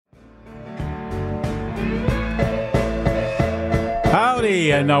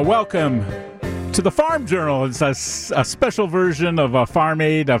Howdy, and welcome to the Farm Journal. It's a special version of Farm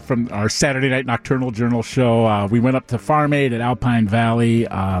Aid from our Saturday Night Nocturnal Journal show. We went up to Farm Aid at Alpine Valley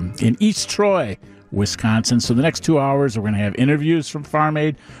in East Troy, Wisconsin. So the next 2 hours, we're going to have interviews from Farm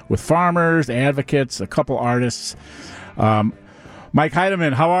Aid with farmers, advocates, a couple artists. Mike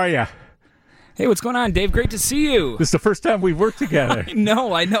Heidemann, how are you? Hey, what's going on, Dave? Great to see you. This is the first time we've worked together. I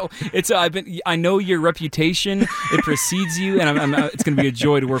know. It's I know your reputation. It precedes you, and it's going to be a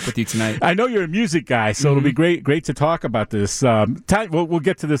joy to work with you tonight. I know you're a music guy, so it'll be great to talk about this. We'll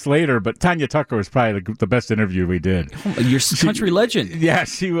get to this later, but Tanya Tucker was probably the best interview we did. You're country legend. Yeah,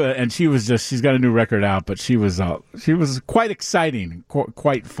 she's got a new record out, but she was quite exciting,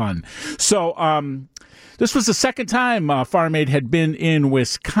 quite fun. So. This was the second time Farm Aid had been in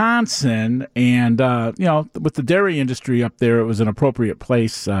Wisconsin, and, with the dairy industry up there, it was an appropriate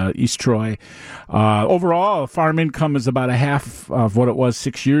place, East Troy. Overall, farm income is about a half of what it was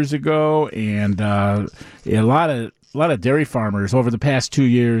 6 years ago, and a lot of dairy farmers over the past 2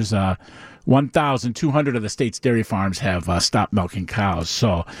 years, 1,200 of the state's dairy farms have stopped milking cows.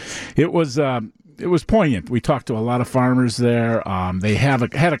 So it was poignant. We talked to a lot of farmers there. They had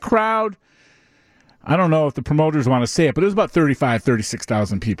a crowd. I don't know if the promoters want to say it, but it was about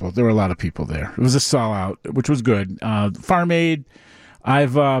 36,000 people. There were a lot of people there. It was a sellout, which was good. Farm Aid,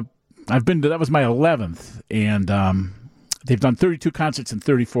 I've been to, that was my 11th, and they've done 32 concerts in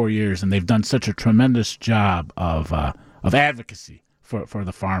 34 years, and they've done such a tremendous job of advocacy for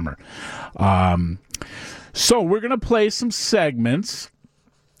the farmer. So we're going to play some segments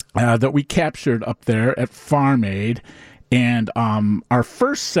that we captured up there at Farm Aid. And our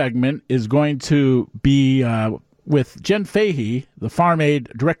first segment is going to be with Jen Fahey, the Farm Aid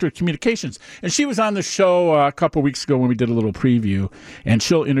Director of Communications. And she was on the show a couple weeks ago when we did a little preview, and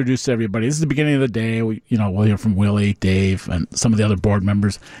she'll introduce everybody. This is the beginning of the day. We'll hear from Willie, Dave, and some of the other board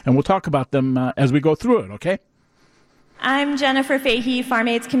members, and we'll talk about them as we go through it, okay? I'm Jennifer Fahey, Farm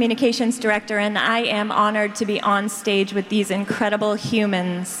Aid's Communications Director, and I am honored to be on stage with these incredible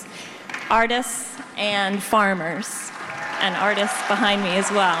humans, artists and farmers. And artists behind me as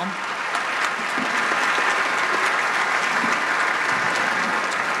well.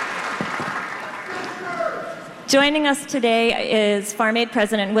 Joining us today is Farm Aid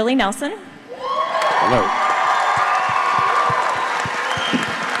President Willie Nelson. Hello.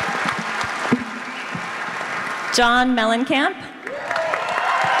 John Mellencamp.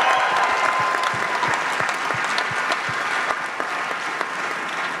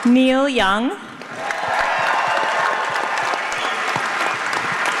 Neil Young.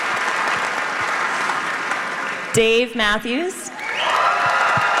 Dave Matthews.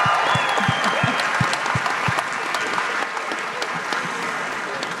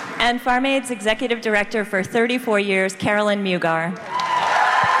 And Farm Aid's Executive Director for 34 years, Carolyn Mugar.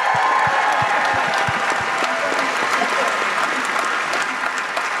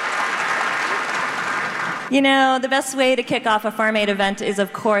 The best way to kick off a Farm Aid event is,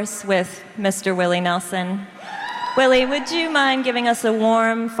 of course, with Mr. Willie Nelson. Willie, would you mind giving us a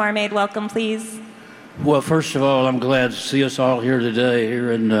warm Farm Aid welcome, please? Well, first of all, I'm glad to see us all here today,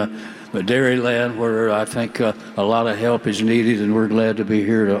 here in Dairyland, where I think a lot of help is needed, and we're glad to be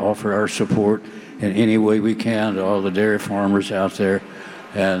here to offer our support in any way we can to all the dairy farmers out there.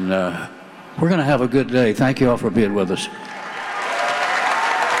 And we're going to have a good day. Thank you all for being with us.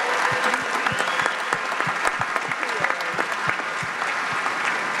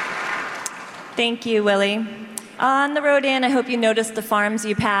 Thank you, Willie. On the road in, I hope you noticed the farms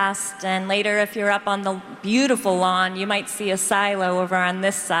you passed, and later if you're up on the beautiful lawn, you might see a silo over on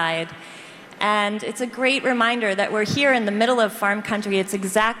this side. And it's a great reminder that we're here in the middle of farm country. It's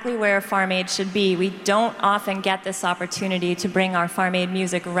exactly where Farm Aid should be. We don't often get this opportunity to bring our Farm Aid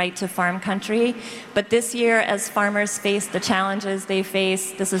music right to farm country, but this year, as farmers face the challenges they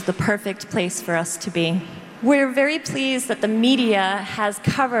face, this is the perfect place for us to be. We're very pleased that the media has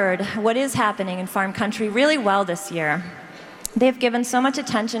covered what is happening in farm country really well this year. They've given so much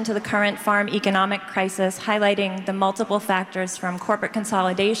attention to the current farm economic crisis, highlighting the multiple factors from corporate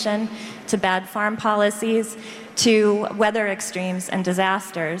consolidation to bad farm policies to weather extremes and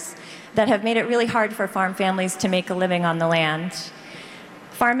disasters that have made it really hard for farm families to make a living on the land.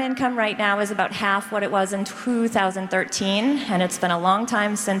 Farm income right now is about half what it was in 2013, and it's been a long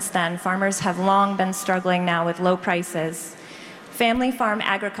time since then. Farmers have long been struggling now with low prices. Family farm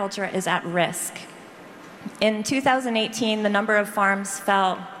agriculture is at risk. In 2018, the number of farms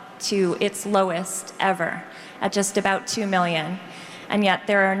fell to its lowest ever, at just about 2 million. And yet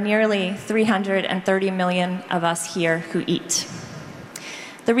there are nearly 330 million of us here who eat.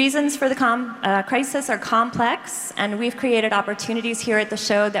 The reasons for the crisis are complex, and we've created opportunities here at the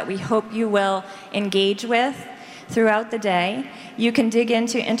show that we hope you will engage with throughout the day. You can dig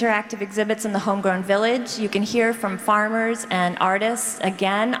into interactive exhibits in the Homegrown Village. You can hear from farmers and artists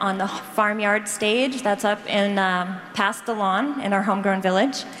again on the farmyard stage. That's up in past the lawn in our Homegrown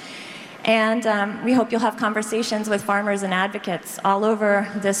Village. And we hope you'll have conversations with farmers and advocates all over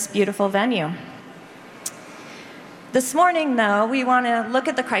this beautiful venue. This morning, though, we want to look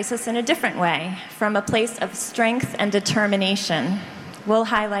at the crisis in a different way, from a place of strength and determination. We'll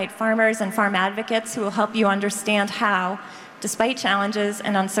highlight farmers and farm advocates who will help you understand how, despite challenges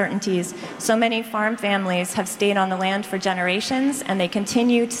and uncertainties, so many farm families have stayed on the land for generations, and they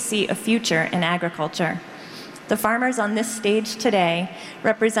continue to see a future in agriculture. The farmers on this stage today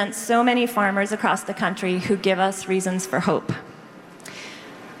represent so many farmers across the country who give us reasons for hope.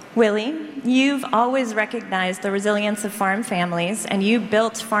 Willie, you've always recognized the resilience of farm families, and you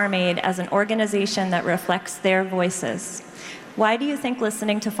built Farm Aid as an organization that reflects their voices. Why do you think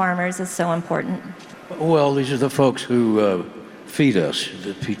listening to farmers is so important? Well, these are the folks who feed us,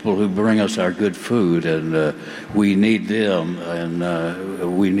 the people who bring us our good food, and we need them,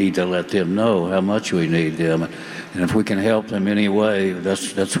 and we need to let them know how much we need them. And if we can help them any way,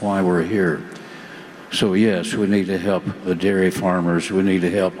 that's why we're here. So yes, we need to help the dairy farmers. We need to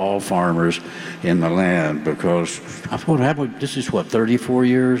help all farmers in the land, because this is 34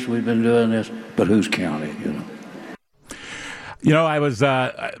 years we've been doing this, but who's counting, I was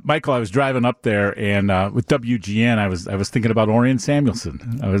Michael. I was driving up there, and with WGN, I was thinking about Orion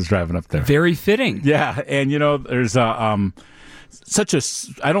Samuelson. I was driving up there. Very fitting. Yeah, and there's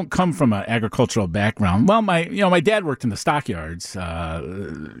I don't come from an agricultural background. Well, my dad worked in the stockyards.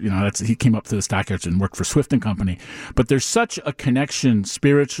 He came up to the stockyards and worked for Swift and Company. But there's such a connection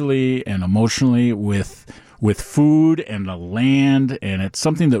spiritually and emotionally with food and the land, and it's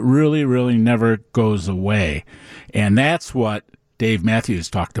something that really, really never goes away. And that's what Dave Matthews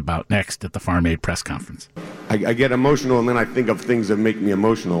talked about next at the Farm Aid press conference. I get emotional, and then I think of things that make me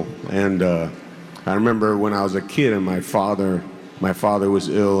emotional. And I remember when I was a kid, and my father was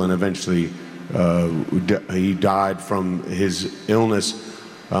ill, and eventually he died from his illness.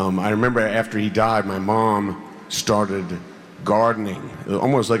 I remember after he died, my mom started gardening,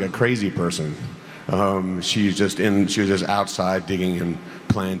 almost like a crazy person. She was just outside digging and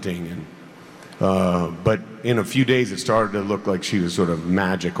planting, and but in a few days it started to look like she was sort of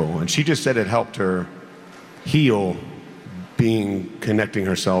magical, and she just said it helped her heal, connecting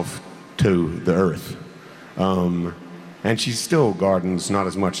herself to the earth. And she still gardens, not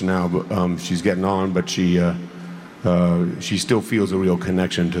as much now, but she's getting on, but she still feels a real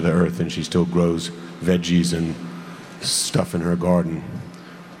connection to the earth, and she still grows veggies and stuff in her garden.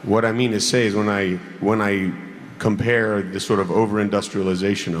 What I mean to say is when I compare the sort of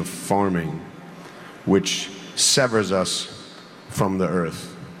over-industrialization of farming, which severs us from the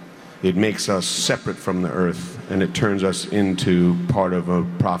earth, it makes us separate from the earth, and it turns us into part of a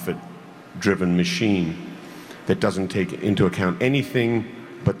profit-driven machine that doesn't take into account anything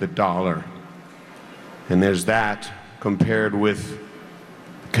but the dollar. And there's that compared with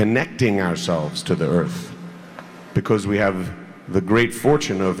connecting ourselves to the earth, because we have the great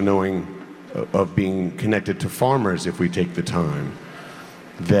fortune of being connected to farmers if we take the time.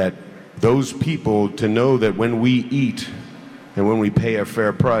 That those people, to know that when we eat and when we pay a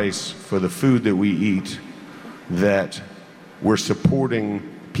fair price for the food that we eat, that we're supporting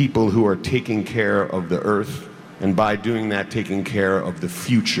people who are taking care of the earth, and by doing that, taking care of the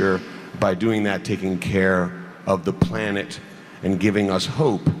future, by doing that, taking care of the planet and giving us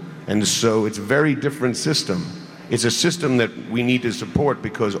hope. And so it's a very different system. It's a system that we need to support,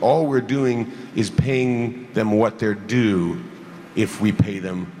 because all we're doing is paying them what they're due if we pay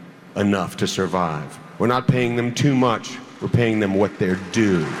them enough to survive. We're not paying them too much, we're paying them what they're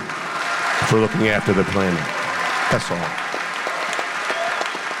due for looking after the planet. That's all.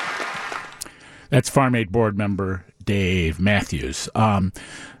 That's Farm Aid board member Dave Matthews.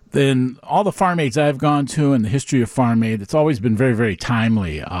 Then all the farm aids I've gone to and the history of Farm Aid, it's always been very, very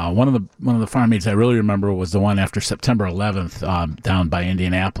timely. One of the farm aids I really remember was the one after September 11th down by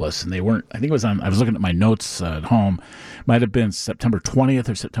Indianapolis, and they weren't. I think it was on. I was looking at my notes at home. Might have been September 20th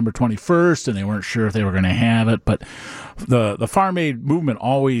or September 21st, and they weren't sure if they were going to have it. But the Farm Aid movement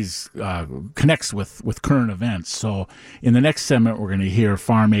always connects with current events. So in the next segment, we're going to hear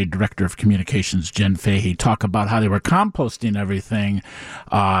Farm Aid Director of Communications Jen Fahey talk about how they were composting everything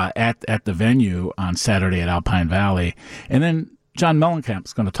at the venue on Saturday at Alpine Valley. And then John Mellencamp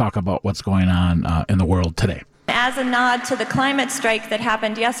is going to talk about what's going on in the world today. as a nod to the climate strike that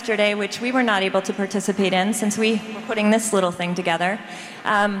happened yesterday, which we were not able to participate in since we were putting this little thing together,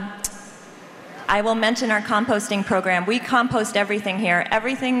 I will mention our composting program. We compost everything here.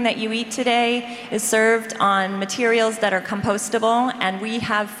 Everything that you eat today is served on materials that are compostable, and we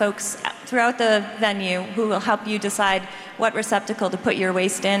have folks throughout the venue who will help you decide what receptacle to put your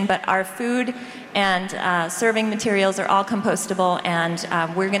waste in. But our food and serving materials are all compostable, and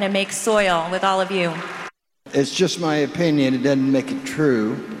we're going to make soil with all of you. It's just my opinion. It doesn't make it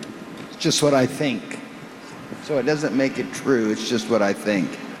true. It's just what I think. So it doesn't make it true. It's just what I think.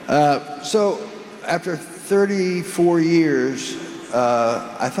 So after 34 years,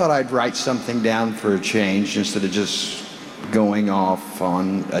 I thought I'd write something down for a change instead of just going off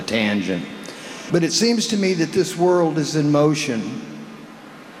on a tangent. But it seems to me that this world is in motion,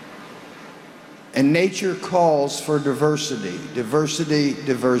 and nature calls for diversity, diversity,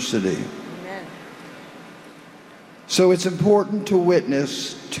 diversity. Amen. So it's important to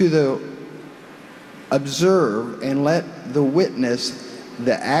witness, observe, and let the witness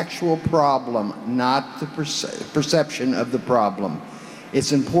the actual problem, not the perception of the problem.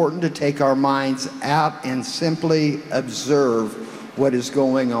 It's important to take our minds out and simply observe what is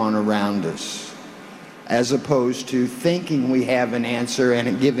going on around us, as opposed to thinking we have an answer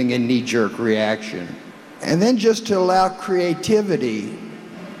and giving a knee-jerk reaction. And then just to allow creativity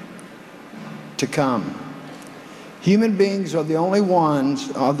to come. Human beings are the only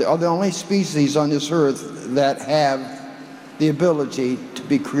ones, are the only species on this earth that have the ability to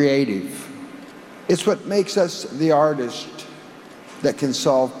be creative. It's what makes us the artist that can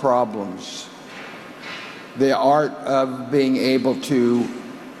solve problems. The art of being able to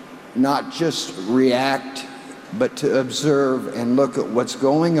not just react, but to observe and look at what's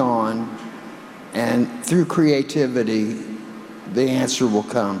going on, and through creativity, the answer will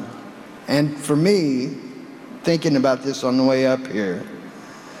come. And for me, thinking about this on the way up here,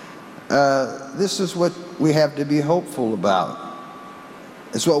 this is what we have to be hopeful about.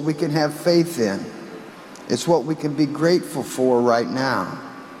 It's what we can have faith in. It's what we can be grateful for right now.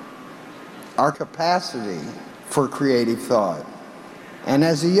 Our capacity for creative thought. And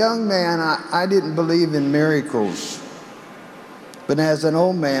as a young man, I didn't believe in miracles. But as an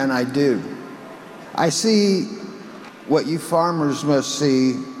old man, I do. I see what you farmers must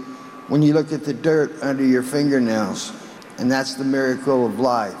see when you look at the dirt under your fingernails. And that's the miracle of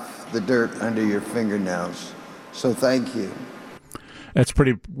life, the dirt under your fingernails. So thank you. That's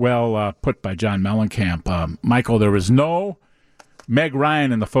pretty well put by John Mellencamp. Michael, there was no Meg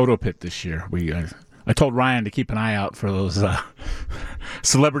Ryan in the photo pit this year. I told Ryan to keep an eye out for those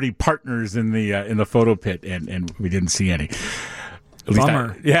celebrity partners in the photo pit, and we didn't see any.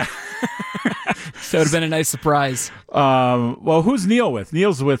 Bummer. Yeah. So it would have been a nice surprise. Well, who's Neil with?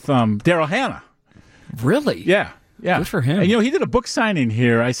 Neil's with Daryl Hannah. Really? Yeah. Yeah. Good for him. And, he did a book signing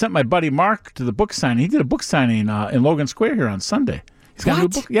here. I sent my buddy Mark to the book signing. He did a book signing in Logan Square here on Sunday. He's got a new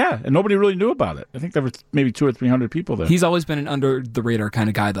book. Yeah, and nobody really knew about it. I think there were maybe 200 or 300 people there. He's always been an under-the-radar kind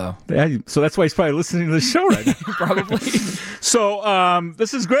of guy, though. Yeah, so that's why he's probably listening to the show right now. Probably. So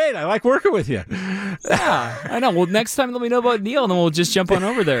this is great. I like working with you. Yeah, I know. Well, next time let me know about Neil, and then we'll just jump on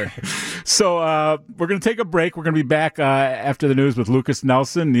over there. So we're going to take a break. We're going to be back after the news with Lucas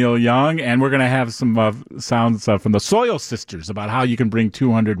Nelson, Neil Young, and we're going to have some sounds from the Soil Sisters about how you can bring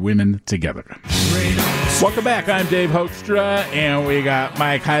 200 women together. Welcome back. I'm Dave Hoekstra, and we got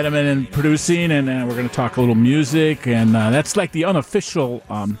Mike Heidemann in producing, and we're going to talk a little music, and that's like the unofficial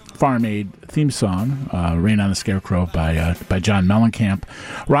Farm Aid theme song, Rain on the Scarecrow by John Mellencamp.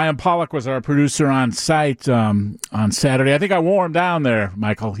 Ryan Pollock was our producer on site on Saturday. I think I wore him down there,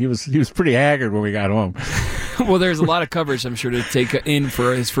 Michael. He was pretty haggard when we got home. Well, there's a lot of coverage, I'm sure, to take in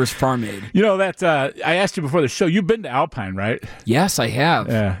for his first Farm Aid. I asked you before the show, you've been to Alpine, right? Yes, I have.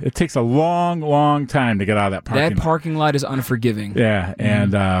 Yeah, it takes a long, long time to get out of that parking lot. That parking lot is unforgiving. Yeah,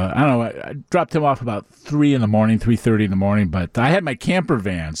 and I don't know, I dropped him off about 3:30 in the morning, but I had my camper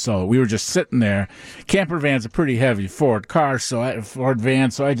van, so we were just sitting there. Camper van's a pretty heavy Ford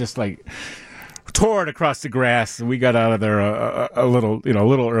van, so I just tore it across the grass, and we got out of there a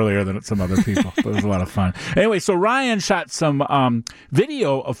little earlier than some other people. But it was a lot of fun. Anyway, so Ryan shot some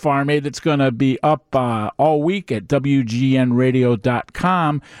video of Farm Aid that's going to be up all week at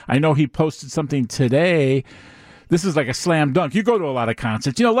WGNradio.com. I know he posted something today. This is like a slam dunk. You go to a lot of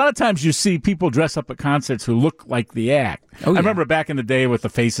concerts. A lot of times you see people dress up at concerts who look like the act. Oh, yeah. I remember back in the day with the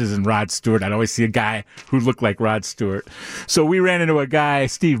Faces and Rod Stewart, I'd always see a guy who looked like Rod Stewart. So we ran into a guy,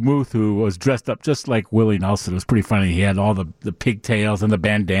 Steve Muth, who was dressed up just like Willie Nelson. It was pretty funny. He had all the pigtails and the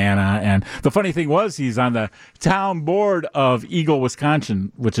bandana. And the funny thing was he's on the town board of Eagle,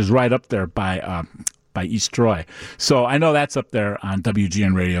 Wisconsin, which is right up there by by East Troy. So I know that's up there on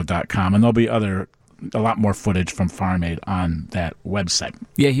WGNradio.com, and there'll be a lot more footage from Farm Aid on that website.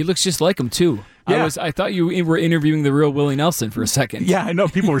 Yeah, he looks just like him, too. Yeah. I thought you were interviewing the real Willie Nelson for a second. Yeah, I know.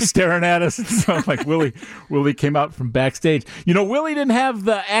 People were staring at us. And stuff like Willie came out from backstage. Willie didn't have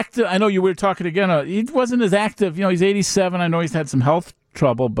the active. I know you were talking again. He wasn't as active. He's 87. I know he's had some health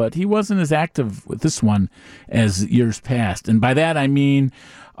trouble, but he wasn't as active with this one as years past. And by that I mean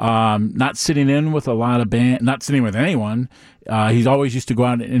not sitting in with a lot of not sitting with anyone. He's always used to go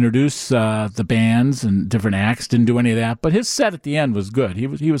out and introduce the bands and different acts. Didn't do any of that, but his set at the end was good.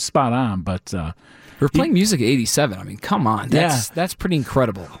 He was spot on. But we're playing music at 87. I mean, come on, that's pretty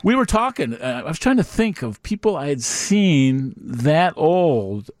incredible. We were talking. I was trying to think of people I had seen that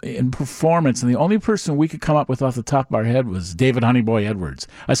old in performance, and the only person we could come up with off the top of our head was David Honeyboy Edwards.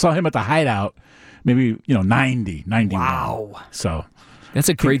 I saw him at the Hideout, maybe 91. Wow. So. That's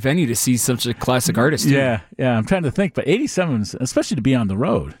a great venue to see such a classic artist. Too. Yeah. I'm trying to think, but 87, especially to be on the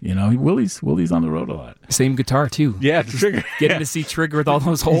road. Willie's on the road a lot. Same guitar too. Yeah, Trigger. Getting to see Trigger with all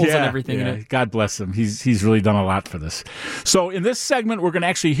those holes and everything in it. God bless him. He's really done a lot for this. So in this segment, we're going to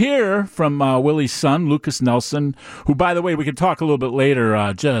actually hear from Willie's son, Lucas Nelson, who, by the way, we can talk a little bit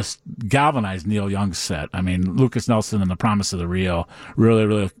later. Just galvanized Neil Young's set. I mean, Lucas Nelson and The Promise of the Real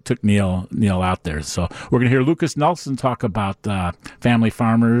really took Neil out there. So we're going to hear Lucas Nelson talk about family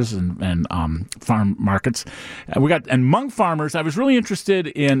farmers and farm markets. We got Hmong farmers. I was really interested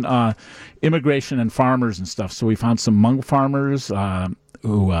in immigration and farmers and stuff. So we found some Hmong farmers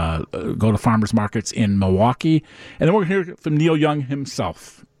who go to farmers markets in Milwaukee, and then we're going to hear from Neil Young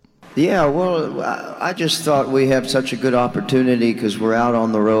himself. Yeah, well, I just thought we have such a good opportunity because we're out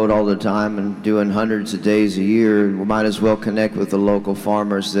on the road all the time and doing hundreds of days a year. We might as well connect with the local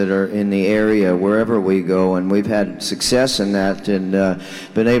farmers that are in the area wherever we go, and we've had success in that and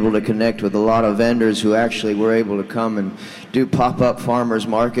been able to connect with a lot of vendors who actually were able to come and do pop-up farmers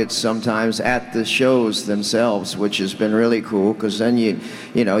markets sometimes at the shows themselves, which has been really cool because then you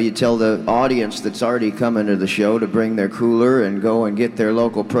tell the audience that's already coming to the show to bring their cooler and go and get their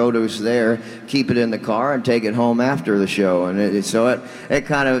local produce there, keep it in the car and take it home after the show. And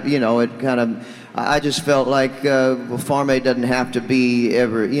I just felt like Farm Aid doesn't have to be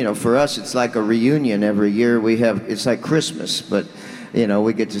for us it's like a reunion every year. It's like Christmas, but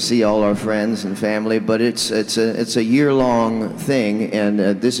we get to see all our friends and family, but it's a year-long thing, and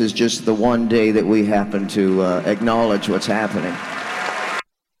this is just the one day that we happen to acknowledge what's happening.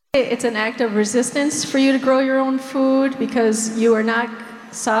 It's an act of resistance for you to grow your own food because you are not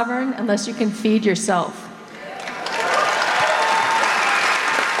sovereign unless you can feed yourself.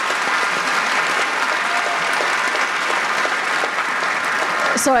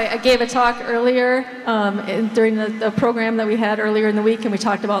 So I gave a talk earlier during the program that we had earlier in the week, and we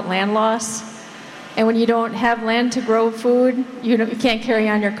talked about land loss. And when you don't have land to grow food, you can't carry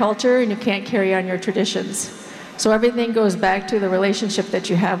on your culture and you can't carry on your traditions. So everything goes back to the relationship that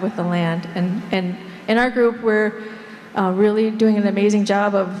you have with the land. And in our group, we're really doing an amazing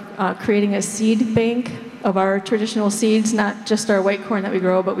job of creating a seed bank of our traditional seeds, not just our white corn that we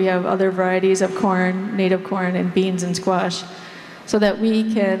grow, but we have other varieties of corn, native corn, and beans and squash, so that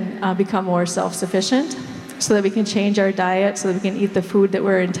we can become more self-sufficient, so that we can change our diet, so that we can eat the food that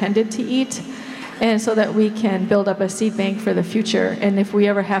we're intended to eat, and so that we can build up a seed bank for the future. And if we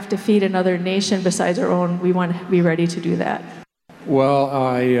ever have to feed another nation besides our own, we want to be ready to do that. Well,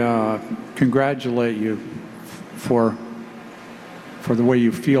 I congratulate you for the way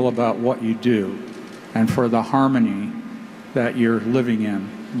you feel about what you do and for the harmony that you're living in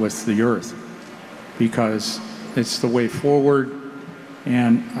with the earth, because it's the way forward.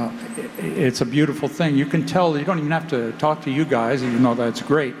 And it's a beautiful thing. You can tell, you don't even have to talk to you guys, even though that's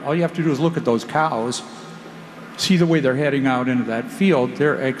great. All you have to do is look at those cows, see the way they're heading out into that field.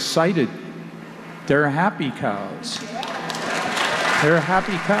 They're excited. They're happy cows. They're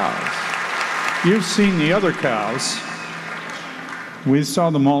happy cows. You've seen the other cows. We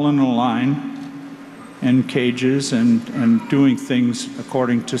saw them all in a line, in cages, and doing things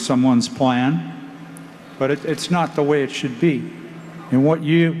according to someone's plan. But it's not the way it should be. And what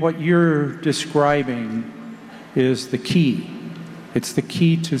you're describing is the key. It's the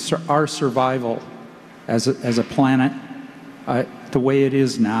key to our survival as a planet, the way it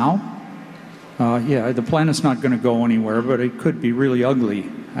is now. The planet's not going to go anywhere, but it could be really ugly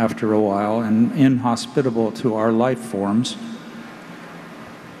after a while and inhospitable to our life forms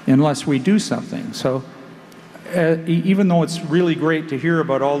unless we do something. So even though it's really great to hear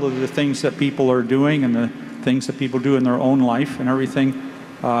about all of the things that people are doing and the things that people do in their own life and everything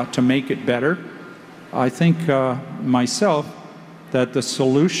to make it better, I think myself that the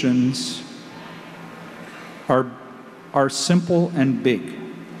solutions are simple and big.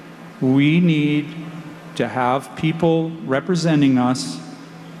 We need to have people representing us,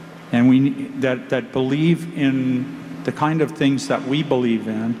 and that believe in the kind of things that we believe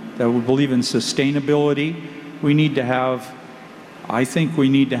in, that we believe in sustainability. I think we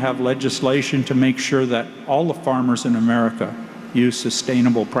need to have legislation to make sure that all the farmers in America use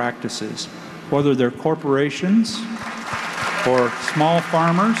sustainable practices, whether they're corporations or small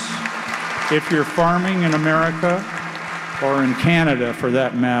farmers. If you're farming in America, or in Canada for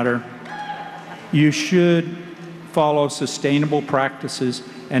that matter, you should follow sustainable practices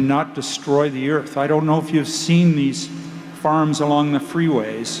and not destroy the earth. I don't know if you've seen these farms along the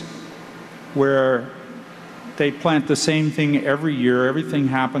freeways where they plant the same thing every year. Everything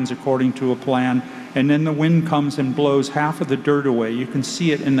happens according to a plan, and then the wind comes and blows half of the dirt away. You can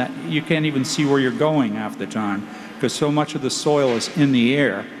see it in that. You can't even see where you're going half the time because so much of the soil is in the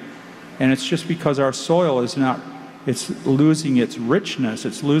air. And it's just because our soil is not, it's losing its richness,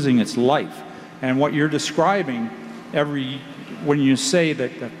 it's losing its life. And what you're describing, when you say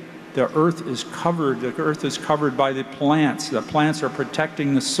that the earth is covered by the plants are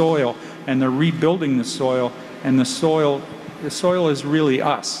protecting the soil, and they're rebuilding the soil, and the soil is really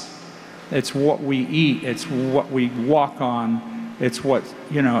us. It's what we eat, it's what we walk on, it's what,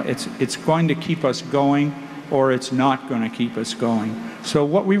 it's going to keep us going, or it's not going to keep us going. So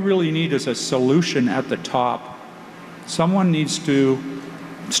what we really need is a solution at the top. Someone needs to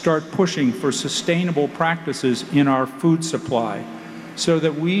start pushing for sustainable practices in our food supply so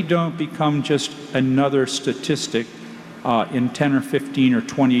that we don't become just another statistic in 10 or 15 or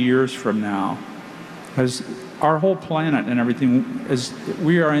 20 years from now. As our whole planet and everything,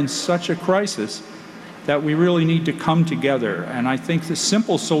 we are in such a crisis that we really need to come together. And I think the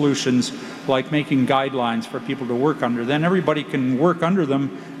simple solutions, like making guidelines for people to work under, then everybody can work under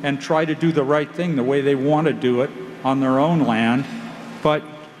them and try to do the right thing the way they want to do it on their own land, but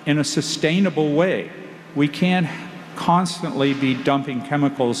in a sustainable way. We can't constantly be dumping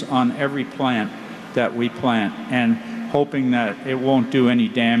chemicals on every plant that we plant and hoping that it won't do any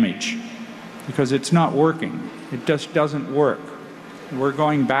damage, because it's not working. It just doesn't work. We're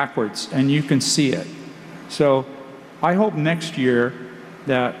going backwards, and you can see it. So I hope next year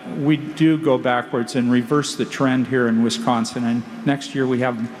that we do go backwards and reverse the trend here in Wisconsin, and next year we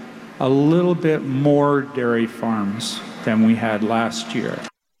have a little bit more dairy farms than we had last year.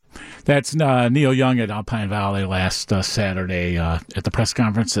 That's Neil Young at Alpine Valley last Saturday at the press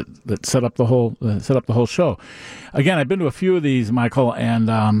conference that set up the whole show. Again, I've been to a few of these, Michael, and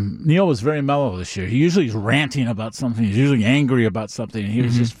Neil was very mellow this year. He usually is ranting about something. He's usually angry about something. He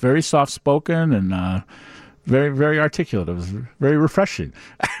was just very soft-spoken and very, very articulate. It was very refreshing.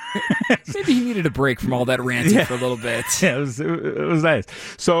 Maybe he needed a break from all that ranting for a little bit. Yeah, it was nice.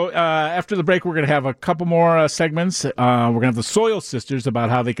 So after the break, we're going to have a couple more segments. We're going to have the Soil Sisters about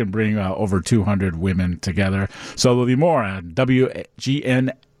how they can bring over 200 women together. So there'll be more on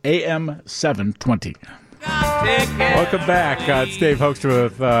WGN AM 720. Welcome back. It's Dave Hoekstra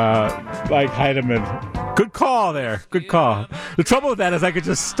with Mike Heidemann. Good call there. Good call. The trouble with that is I could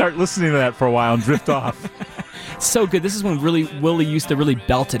just start listening to that for a while and drift off. So good. This is when Willie used to really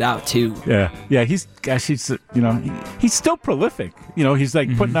belt it out too. Yeah. He's still prolific. He's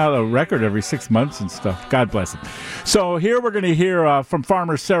like putting out a record every 6 months and stuff. God bless him. So here we're going to hear from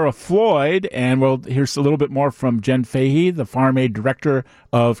farmer Sarah Floyd, and we'll hear a little bit more from Jen Fahey, the Farm Aid Director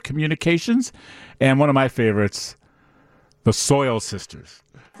of Communications, and one of my favorites, the Soil Sisters.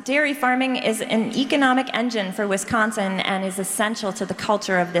 Dairy farming is an economic engine for Wisconsin and is essential to the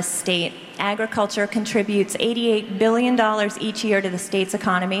culture of this state. Agriculture contributes $88 billion each year to the state's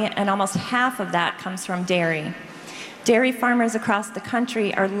economy, and almost half of that comes from dairy. Dairy farmers across the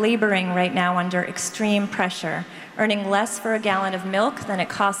country are laboring right now under extreme pressure, earning less for a gallon of milk than it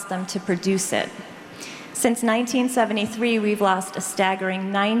costs them to produce it. Since 1973, we've lost a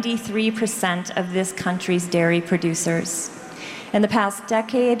staggering 93% of this country's dairy producers. In the past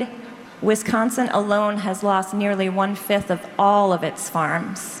decade, Wisconsin alone has lost nearly 1/5 of all of its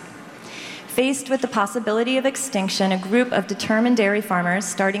farms. Faced with the possibility of extinction, a group of determined dairy farmers,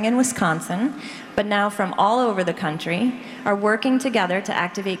 starting in Wisconsin, but now from all over the country, are working together to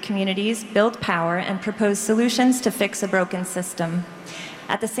activate communities, build power, and propose solutions to fix a broken system.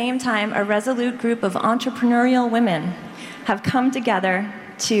 At the same time, a resolute group of entrepreneurial women have come together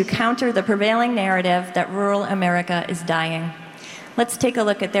to counter the prevailing narrative that rural America is dying. Let's take a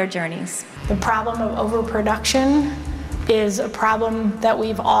look at their journeys. The problem of overproduction is a problem that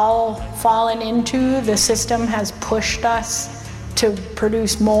we've all fallen into. The system has pushed us to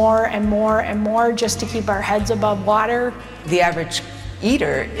produce more and more and more just to keep our heads above water. The average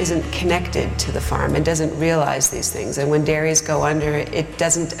eater isn't connected to the farm and doesn't realize these things. And when dairies go under, it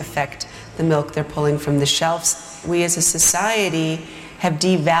doesn't affect the milk they're pulling from the shelves. We as a society have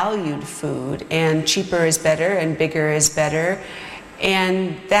devalued food, and cheaper is better and bigger is better,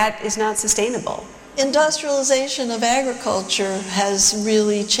 and that is not sustainable. Industrialization of agriculture has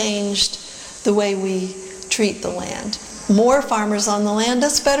really changed the way we treat the land. More farmers on the land,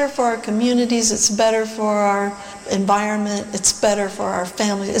 that's better for our communities, it's better for our environment, it's better for our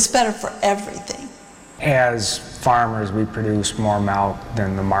family, it's better for everything. As farmers, we produce more milk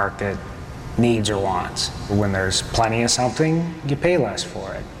than the market needs or wants. When there's plenty of something, you pay less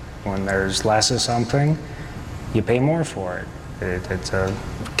for it. When there's less of something, you pay more for it. It's a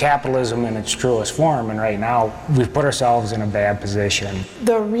capitalism in its truest form, and right now we've put ourselves in a bad position.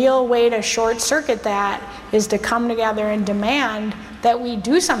 The real way to short circuit that is to come together and demand that we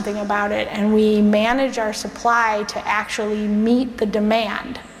do something about it and we manage our supply to actually meet the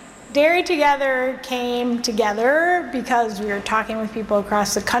demand. Dairy Together came together because we were talking with people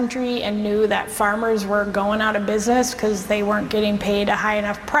across the country and knew that farmers were going out of business because they weren't getting paid a high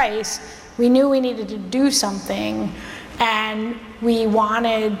enough price. We knew we needed to do something, and we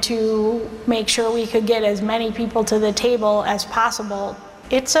wanted to make sure we could get as many people to the table as possible.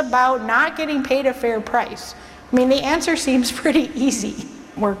 It's about not getting paid a fair price. I mean, the answer seems pretty easy.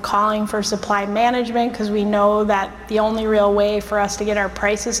 We're calling for supply management because we know that the only real way for us to get our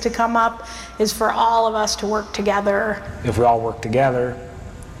prices to come up is for all of us to work together. If we all work together,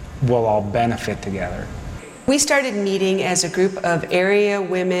 we'll all benefit together. We started meeting as a group of area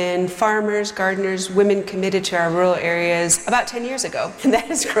women, farmers, gardeners, women committed to our rural areas about 10 years ago. And that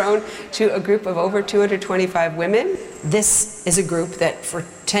has grown to a group of over 225 women. This is a group that for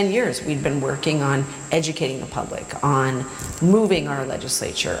 10 years we'd been working on educating the public, on moving our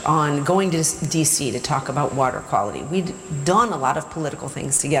legislature, on going to DC to talk about water quality. We'd done a lot of political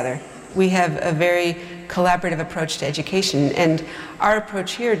things together. We have a very collaborative approach to education, and our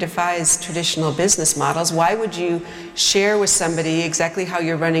approach here defies traditional business models. Why would you share with somebody exactly how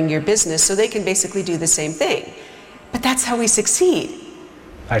you're running your business so they can basically do the same thing? But that's how we succeed.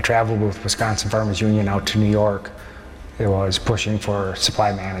 I traveled with Wisconsin Farmers Union out to New York. It was pushing for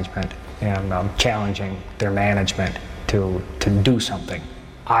supply management and challenging their management to do something.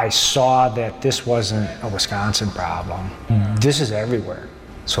 I saw that this wasn't a Wisconsin problem. This is everywhere.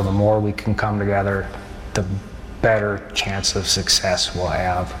 So the more we can come together, the better chance of success we'll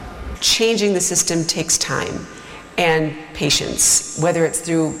have. Changing the system takes time and patience, whether it's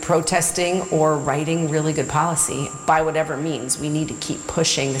through protesting or writing really good policy. By whatever means, we need to keep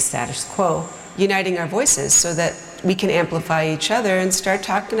pushing the status quo, uniting our voices so that we can amplify each other and start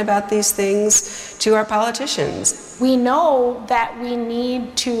talking about these things to our politicians. We know that we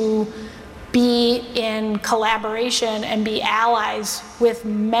need to be in collaboration and be allies with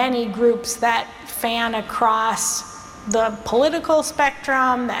many groups that fan across the political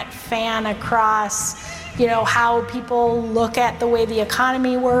spectrum, that fan across, how people look at the way the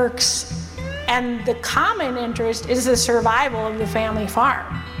economy works. And the common interest is the survival of the family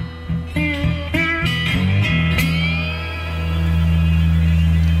farm.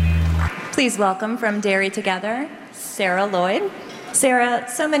 Please welcome from Dairy Together, Sarah Lloyd. Sarah,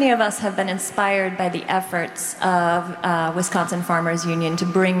 so many of us have been inspired by the efforts of Wisconsin Farmers Union to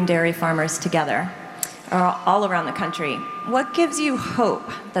bring dairy farmers together all around the country. What gives you hope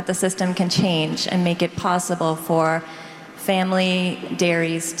that the system can change and make it possible for family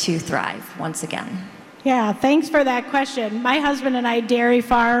dairies to thrive once again? Yeah, thanks for that question. My husband and I dairy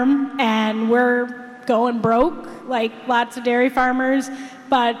farm, and we're going broke like lots of dairy farmers,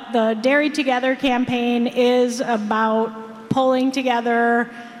 but the Dairy Together campaign is about pulling together,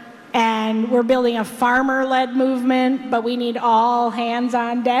 and we're building a farmer-led movement, but we need all hands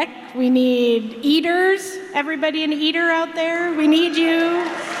on deck. We need eaters, everybody an eater out there. We need you.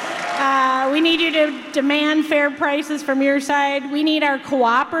 We need you to demand fair prices from your side. We need our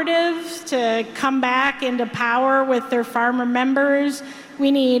cooperatives to come back into power with their farmer members. We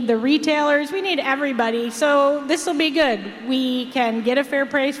need the retailers. We need everybody. So this will be good. We can get a fair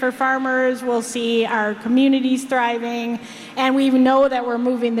price for farmers. We'll see our communities thriving. And we know that we're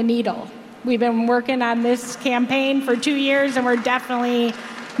moving the needle. We've been working on this campaign for 2 years, and we're definitely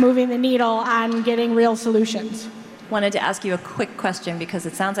moving the needle on getting real solutions. Wanted to ask you a quick question because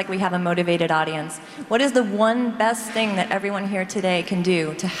it sounds like we have a motivated audience. What is the one best thing that everyone here today can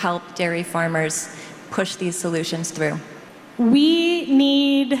do to help dairy farmers push these solutions through? We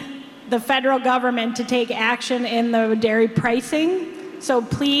need the federal government to take action in the dairy pricing. So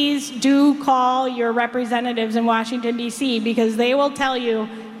please do call your representatives in Washington, D.C., because they will tell you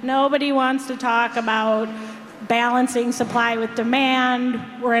nobody wants to talk about balancing supply with demand.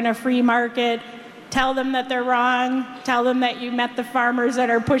 We're in a free market. Tell them that they're wrong. Tell them that you met the farmers that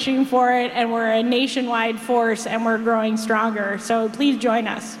are pushing for it, and we're a nationwide force, and we're growing stronger. So please join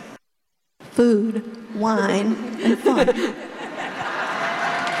us. Food, wine, and fun.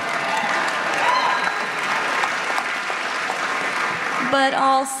 But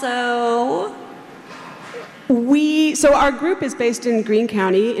also, so our group is based in Greene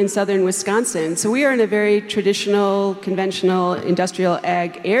County in southern Wisconsin. So we are in a very traditional, conventional, industrial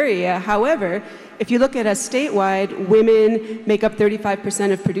ag area. However, if you look at us statewide, women make up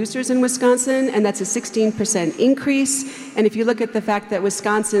 35% of producers in Wisconsin, and that's a 16% increase. And if you look at the fact that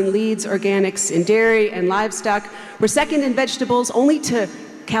Wisconsin leads organics in dairy and livestock, we're second in vegetables only to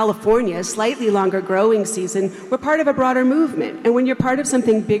California, slightly longer growing season. We're part of a broader movement. And when you're part of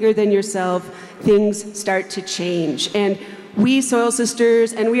something bigger than yourself, things start to change. And we Soil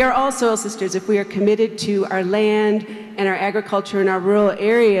Sisters, and we are all Soil Sisters if we are committed to our land and our agriculture in our rural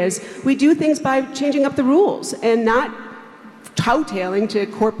areas, we do things by changing up the rules and not toe-tailing to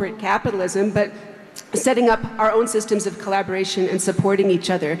corporate capitalism, but setting up our own systems of collaboration and supporting each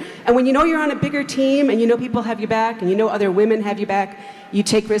other. And when you know you're on a bigger team and you know people have you back and you know other women have you back, you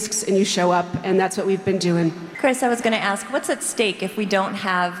take risks and you show up, and that's what we've been doing. Chris, I was going to ask, what's at stake if we don't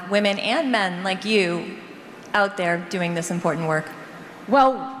have women and men like you out there doing this important work?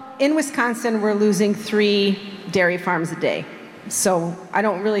 Well, in Wisconsin, we're losing 3 dairy farms a day. So I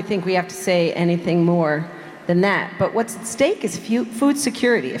don't really think we have to say anything more than that. But what's at stake is food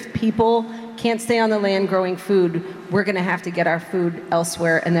security. If people can't stay on the land growing food, we're going to have to get our food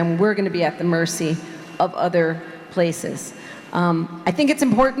elsewhere, and then we're going to be at the mercy of other places. I think it's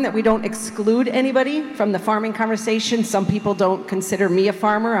important that we don't exclude anybody from the farming conversation. Some people don't consider me a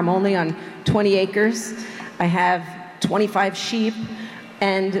farmer. I'm only on 20 acres. I have 25 sheep.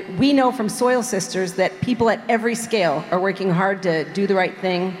 And we know from Soil Sisters that people at every scale are working hard to do the right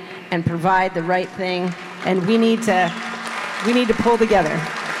thing and provide the right thing. And we need to pull together.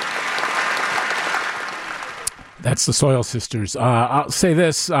 That's the Soil Sisters. I'll say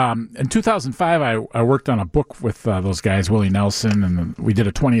this. In 2005, I worked on a book with those guys, Willie Nelson, and we did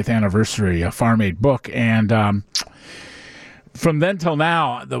a 20th anniversary Farm Aid book. And from then till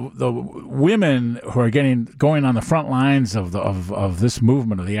now, the women who are going on the front lines of this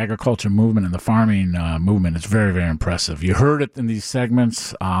movement, of the agriculture movement and the farming movement, is very, very impressive. You heard it in these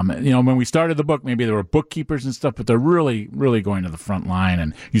segments. When we started the book, maybe there were bookkeepers and stuff, but they're really, really going to the front line.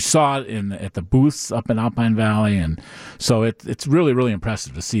 And you saw it at the booths up in Alpine Valley, and so it's really, really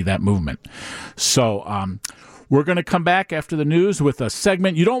impressive to see that movement. So. We're going to come back after the news with a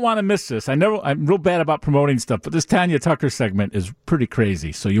segment. You don't want to miss this. I'm real bad about promoting stuff, but this Tanya Tucker segment is pretty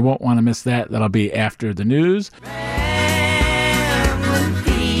crazy, so you won't want to miss that. That'll be after the news.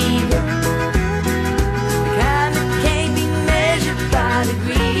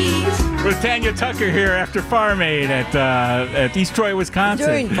 With Tanya Tucker here after Farm Aid at East Troy, Wisconsin.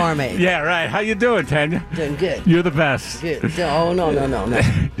 Doing Farm Aid. Yeah, right. How you doing, Tanya? Doing good. You're the best. Good. Oh, no.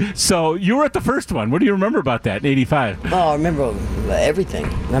 So you were at the first one. What do you remember about that in '85? Oh, I remember everything.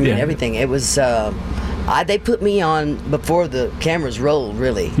 Everything. It was... they put me on before the cameras rolled,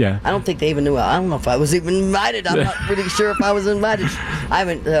 really. Yeah. I don't think they even knew. I don't know if I was even invited. I'm not pretty sure if I was invited. I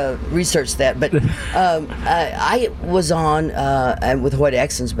haven't researched that. But I was on with Hoyt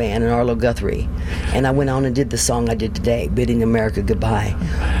Axon's band and Arlo Guthrie. And I went on and did the song I did today, Bidding America Goodbye.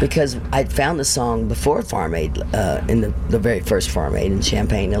 Because I'd found the song before Farm Aid, in the very first Farm Aid in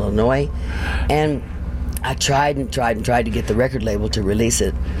Champaign, Illinois. And I tried to get the record label to release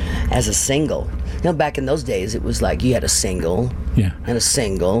it as a single. Back in those days, it was like you had a single, and a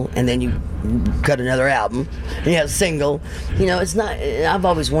single, and then you cut another album, and you had a single. It's not. I've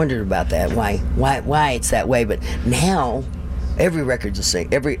always wondered about that. Why it's that way? But now, every record's a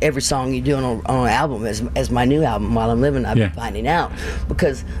single. Every song you do on an album as my new album while I'm living. I've been finding out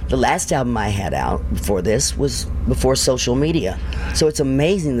because the last album I had out before this was before social media. So it's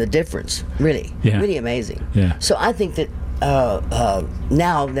amazing the difference. Really amazing. Yeah. So I think that.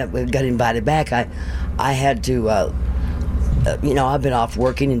 Now that we got invited back, I had to, I've been off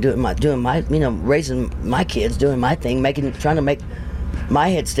working and doing my, raising my kids, doing my thing, trying to make my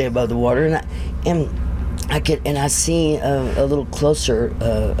head stay above the water, and I see a little closer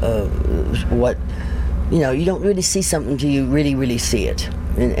what, you don't really see something until you really, really see it,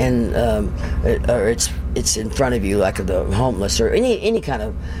 or it's in front of you, like the homeless or any kind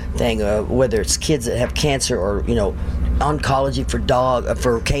of thing, whether it's kids that have cancer or oncology for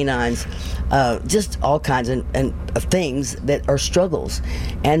canines, just all kinds of things that are struggles,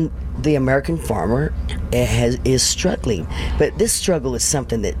 and the American farmer is struggling. But this struggle is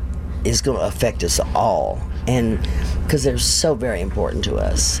something that is going to affect us all. and because they're so very important to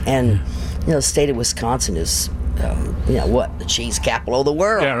us. And the state of Wisconsin is, the cheese capital of the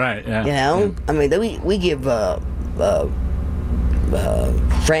world. Yeah, right. Yeah. I mean, we give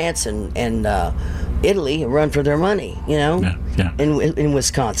France and Italy a run for their money. In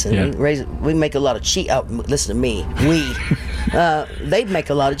Wisconsin, we make a lot of cheese. Oh, listen to me, they make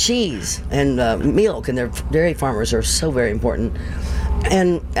a lot of cheese and milk, and their dairy farmers are so very important.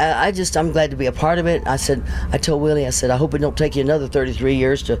 And I'm glad to be a part of it. I told Willie, I hope it don't take you another 33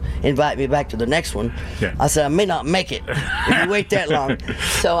 years to invite me back to the next one. Yeah. I said, I may not make it if you wait that long.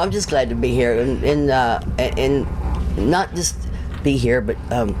 So I'm just glad to be here, and not just be here, but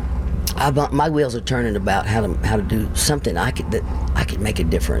my wheels are turning about how to do something I could make a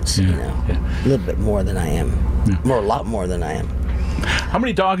difference. A little bit more than I am, a lot more than I am. How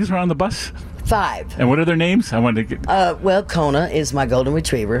many dogs are on the bus? 5. And what are their names? I wanted to get... Well, Kona is my golden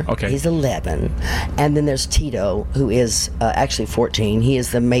retriever. Okay. He's 11. And then there's Tito, who is actually 14. He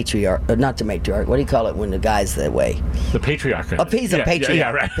is the matriarch, not the matriarch. What do you call it when the guy's that way? The patriarch. He's a patriarch.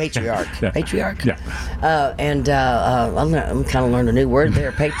 Yeah, right. Patriarch. Yeah. Patriarch? Yeah. I'm kind of learning a new word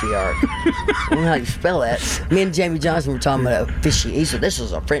there, patriarch. I don't know how you spell that. Me and Jamie Johnson were talking about he said, this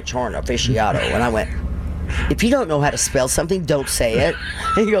is a French horn aficionado. And I went, if you don't know how to spell something, don't say it.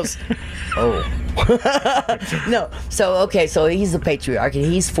 And he goes, oh. No. So he's the patriarch, and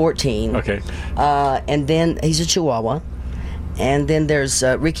he's 14. Okay. And then he's a Chihuahua. And then there's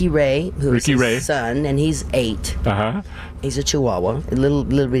Ricky Ray, who's his son, and he's 8. Uh-huh. He's a Chihuahua, a little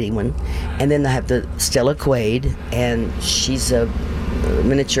bitty one. And then I have the Stella Quaid, and she's a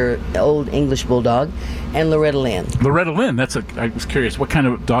miniature old English bulldog, and Loretta Lynn. Loretta Lynn, I was curious, what kind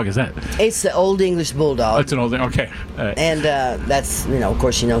of dog is that? It's the old English bulldog. Oh, it's an old, okay. And that's, of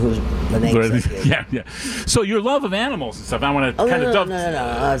course, who the name is. Yeah. So your love of animals and stuff, I want to kind of...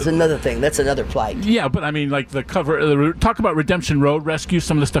 No. It's another thing. That's another plight. Yeah, but I mean, like the cover, talk about Redemption Road Rescue,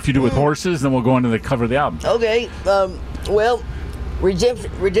 some of the stuff you do with horses, then we'll go into the cover of the album. Okay. Well,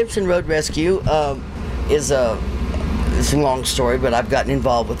 Redemption Road Rescue is it's a long story, but I've gotten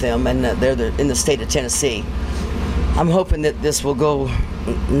involved with them, and they're in the state of Tennessee. I'm hoping that this will go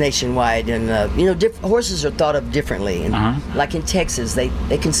nationwide, and horses are thought of differently. And like in Texas, they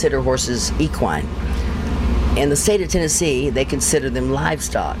consider horses equine. In the state of Tennessee, they consider them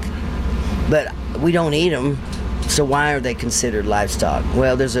livestock, but we don't eat them. So why are they considered livestock?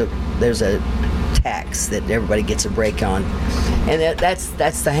 Well, there's a tax that everybody gets a break on, and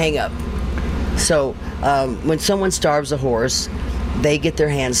that's the hang-up. So when someone starves a horse, they get their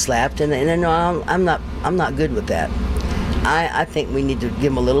hands slapped, and I'm not good with that. I think we need to give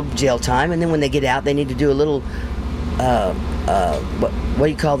them a little jail time, and then when they get out, they need to do a little what do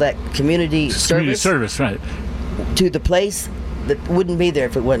you call that? Community service. Community service, right? To the place that wouldn't be there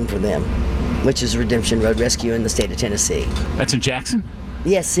if it wasn't for them, which is Redemption Road Rescue in the state of Tennessee. That's in Jackson?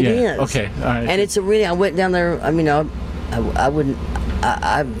 Yes, it is. Okay, all right. And it's I went down there. I mean,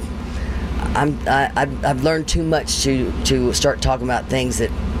 I've learned too much to start talking about things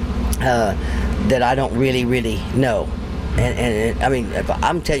that I don't really know. And I mean,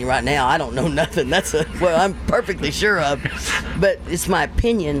 I'm telling you right now, I don't know nothing. I'm perfectly sure of. But it's my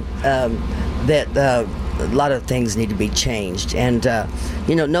opinion that a lot of things need to be changed. And,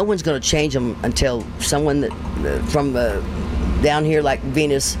 no one's going to change them until someone from down here, like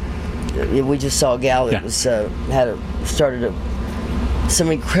Venus, we just saw a gal that was started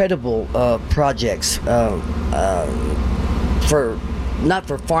some incredible projects not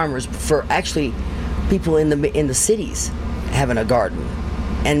for farmers, but for actually people in the cities having a garden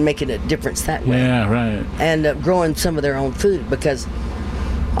and making a difference that way. Yeah, right. And growing some of their own food, because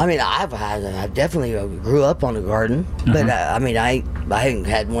I mean, I definitely grew up on a garden, but I hadn't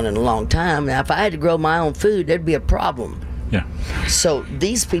had one in a long time. Now, if I had to grow my own food, there'd be a problem. Yeah. So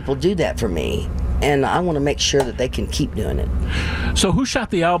these people do that for me, and I want to make sure that they can keep doing it. So who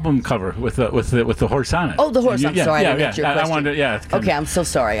shot the album cover with the horse on it? Oh, the horse. I'm sorry. I didn't get your question. I wanted to, okay, I'm so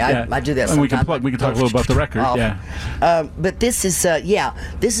sorry. I do that sometimes. And we can talk a little about the record. But this is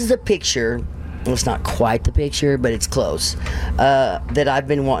this is a picture. Well, it's not quite the picture, but it's close. That I've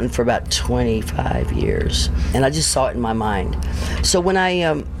been wanting for about 25 years, and I just saw it in my mind. So when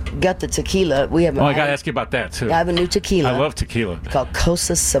I got the tequila, we have. I got to ask you about that too. I have a new tequila. I love tequila. Called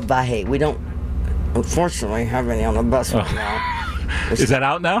Cosa Salvaje. We don't, unfortunately, have any on the bus right now. Is that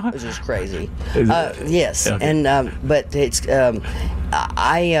out now? Which is crazy. Yes, okay. And but it's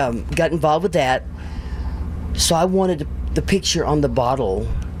I got involved with that, so I wanted the picture on the bottle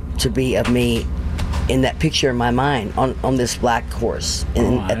to be of me in that picture in my mind on this black horse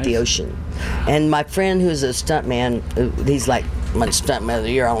at the ocean. And my friend, who's a stuntman, he's like my stuntman of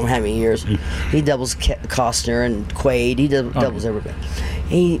the year. I don't know how many years. He doubles Costner and Quaid. He doubles everybody.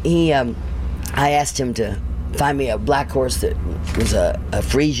 I asked him to find me a black horse that was a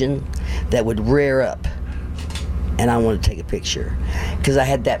Frisian that would rear up, and I wanted to take a picture because I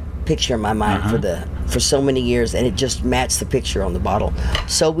had that picture in my mind for so many years, and it just matched the picture on the bottle.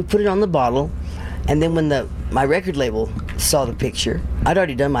 So we put it on the bottle, and then when my record label saw the picture, I'd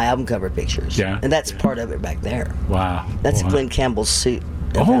already done my album cover pictures, and that's part of it back there. Wow, that's Glenn Campbell's suit.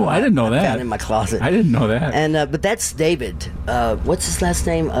 I didn't know that. Found in my closet. I didn't know that. And but that's David. What's his last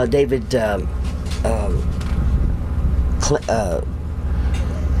name? David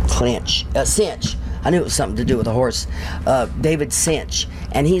Cinch. I knew it was something to do with a horse. David Cinch.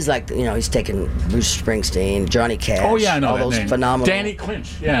 And he's like, he's taking Bruce Springsteen, Johnny Cash. Oh, yeah, I know all that those name. Phenomenal. Danny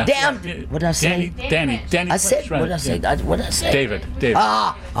Clinch, yeah. Damn. What did I say? Danny I said, Clinch, what did I say? right. What did I say? David.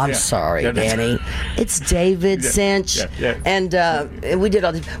 Ah, I'm sorry, Danny. It's David Cinch. And we did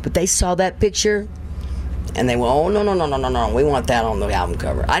all this. But they saw that picture, and they went, oh, no. We want that on the album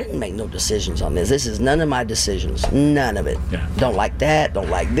cover. I didn't make no decisions on this. This is none of my decisions. None of it. Yeah. Don't like that. Don't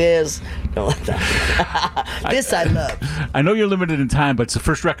like this. Don't like that. This I love. I know you're limited in time, but it's the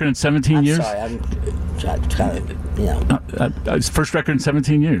first record in 17 years. Sorry, I'm trying to, it's the first record in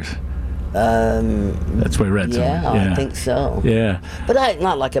 17 years. That's what I read. I think so. Yeah. But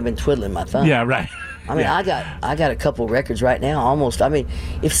not like I've been twiddling my thumb. Yeah, right. I mean, I got a couple records right now, almost. I mean,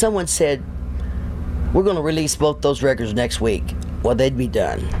 if someone said, we're going to release both those records next week, well, they'd be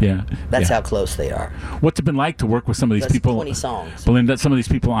done. Yeah. That's how close they are. What's it been like to work with some of these people? 20 songs. Belinda, some of these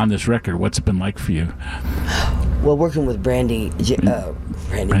people on this record, what's it been like for you? Well, working with Brandy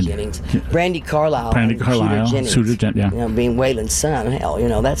Jennings, Brandy Carlisle, Shooter Jennings, being Waylon's son,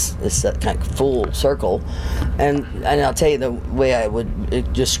 it's that kind of full circle. And I'll tell you the way I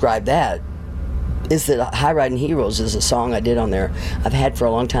would describe that is that High Riding Heroes is a song I did on there I've had for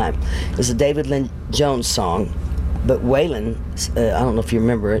a long time. It's a David Lynn Jones song, but Waylon, I don't know if you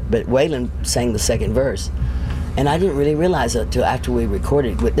remember it, but Waylon sang the second verse. And I didn't really realize it until after we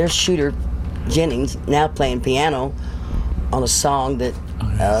recorded. But there's Shooter Jennings now playing piano on a song that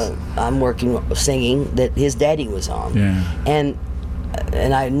I'm singing that his daddy was on. Yeah. And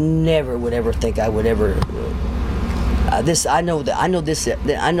I never would ever think I would ever... I know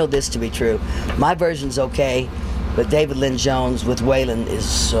this to be true. My version's okay, but David Lynn Jones with Waylon is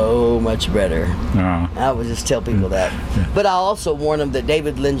so much better. I would just tell people that. But I also warn them that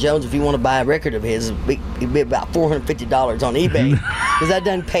David Lynn Jones, if you want to buy a record of his, it'd be about $450 on eBay, because I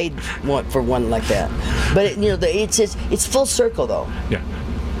done paid for one like that. But it's full circle though. Yeah.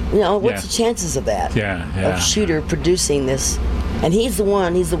 What's the chances of that? Yeah. Of Shooter producing this. And he's the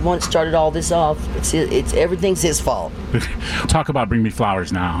one that started all this off. It's everything's his fault. Talk about Bring Me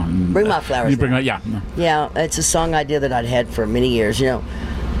Flowers Now. Bring My Flowers Now. Yeah, it's a song idea that I'd had for many years.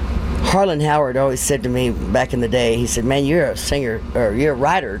 Harlan Howard always said to me back in the day, he said, man, you're a singer, or you're a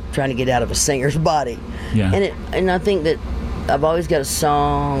writer trying to get out of a singer's body. Yeah. And I think that I've always got a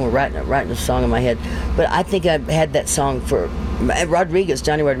song, or writing a song in my head. But I think I've had that song for Johnny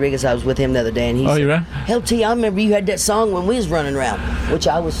Rodriguez. I was with him the other day, and he said, you right? Hell, T, I remember you had that song when we was running around, which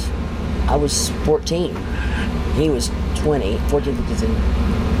I was 14. He was 20, 14, 15.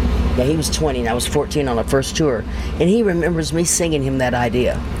 Yeah, he was 20, and I was 14 on our first tour. And he remembers me singing him that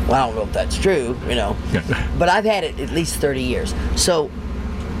idea. Well, I don't know if that's true, but I've had it at least 30 years. So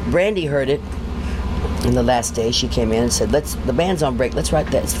Brandy heard it. And the last day she came in and said, the band's on break, let's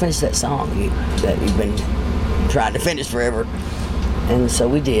finish that song that you've been trying to finish forever. And so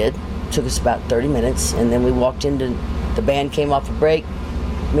we did. It took us about 30 minutes, and then we walked into, the band came off a break,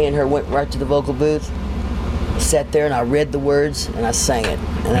 me and her went right to the vocal booth, sat there, and I read the words and I sang it,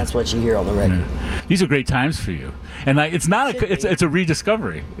 and that's what you hear on the record. Yeah. These are great times for you, and it's not it's a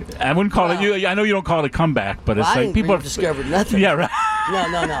rediscovery. I wouldn't call it. I know you don't call it a comeback, but it's like people have discovered nothing. Yeah, right.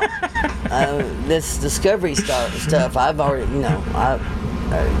 No. This discovery stuff, I've already,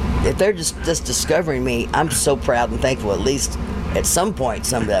 if they're just discovering me, I'm so proud and thankful. At least at some point,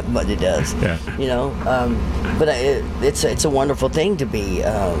 somebody does. Yeah. But it's a wonderful thing to be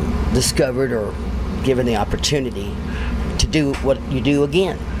discovered or given the opportunity to do what you do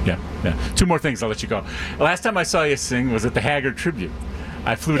again. Yeah. Two more things, I'll let you go. The last time I saw you sing was at the Haggard Tribute.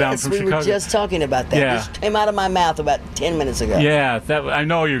 I flew down from Chicago. We were just talking about that. Yeah. This came out of my mouth about 10 minutes ago. Yeah, I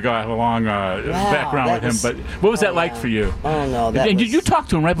know you got a long background with him, but what was that like for you? Oh, no. And you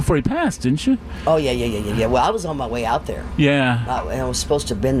talked to him right before he passed, didn't you? Oh, yeah. Well, I was on my way out there. Yeah. I was supposed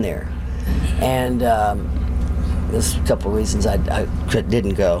to have been there. And there's a couple of reasons I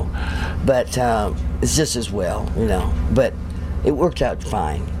didn't go. But it's just as well, But it worked out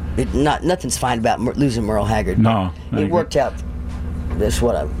fine. Nothing's fine about losing Merle Haggard. No. It worked out that's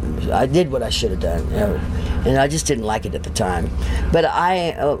what I did what I should have done, and I just didn't like it at the time. But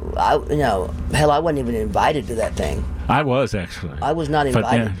hell, I wasn't even invited to that thing. I was actually. I was not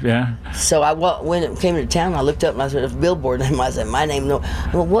invited. But, yeah. So when it came into town, I looked up and I said, "There's a billboard name." I said, "My name, no."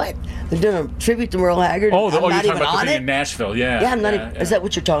 Well, what? They're doing a tribute to Merle Haggard. Oh, I'm you're not talking even about the on thing it? in Nashville, yeah. Yeah, I'm not. Is that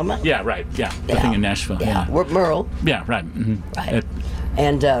what you're talking about? Yeah, right. Yeah, the thing in Nashville. Yeah, Merle. Yeah, right. Mm-hmm. Right.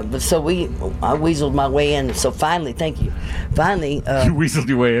 And but so I weaseled my way in. So finally, thank you. Finally, you weaseled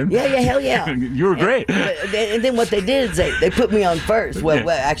your way in. Yeah, hell yeah. You were great. And then what they did is they put me on first. Well,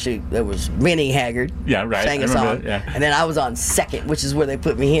 actually, there was Benny Haggard. Yeah, right. Sang a song, and then I was on second, which is where they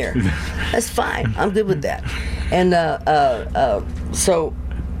put me here. That's fine. I'm good with that. And so,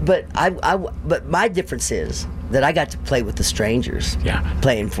 but my difference is that I got to play with the strangers. Yeah.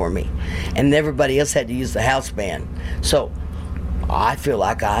 Playing for me, and everybody else had to use the house band. So I feel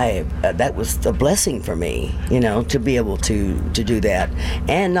like that was a blessing for me, to be able to do that.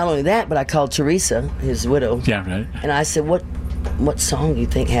 And not only that, but I called Teresa, his widow. Yeah, right. And I said, what song do you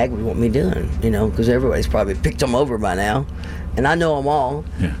think Haggard would want me doing? Because everybody's probably picked them over by now. And I know them all.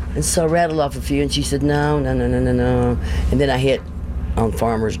 Yeah. And so I rattled off a few, and she said, no. And then I hit on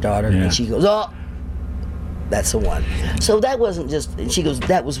Farmer's Daughter, and she goes, oh, that's the one. So that wasn't just, and she goes,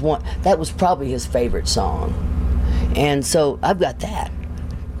 that was probably his favorite song. And so I've got that.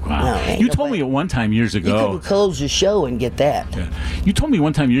 Wow. You told me at one time years ago. You couldn't close the show and get that. Yeah. You told me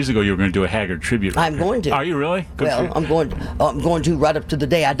one time years ago you were going to do a Haggard tribute. I'm going to. Are you really? Good I'm going to right up to the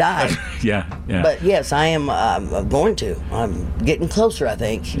day I die. Yeah. But yes, I am going to. I'm getting closer, I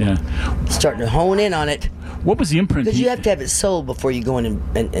think. Yeah. Starting to hone in on it. What was the imprint? Because you have to have it sold before you go in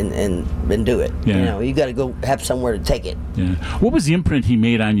and do it. Yeah. You got to go have somewhere to take it. Yeah. What was the imprint he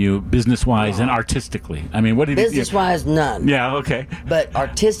made on you, business-wise and artistically? I mean, what did business-wise, none. Yeah. Okay. But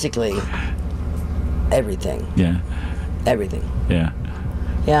artistically, everything. Yeah. Everything. Yeah.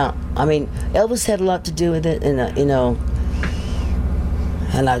 Yeah. I mean, Elvis had a lot to do with it, and and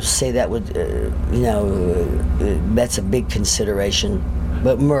I would say that would, that's a big consideration.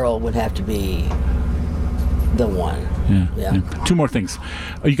 But Merle would have to be the one. Yeah. Two more things.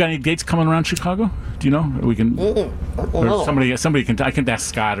 You got any dates coming around Chicago? Do you know? We can. Or somebody can. I can ask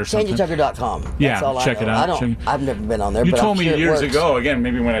Scott or something. TanyaTucker.com. Yeah, all check I know. it out. I've never been on there. You but told I'm me sure years it works. ago, again,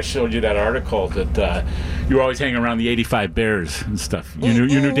 maybe when I showed you that article, that you were always hanging around the '85 Bears and stuff. You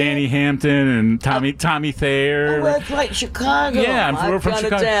knew Danny Hampton and Tommy Thayer. Oh, that's right, Chicago. Yeah, we're from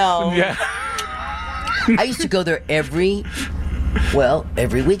Chicago. Down. Yeah. I used to go there every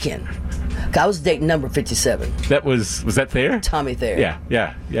weekend. I was dating number 57. Was that Thayer? Tommy Thayer.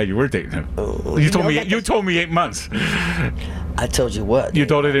 Yeah. You were dating him. You told me 8 months. I told you what? You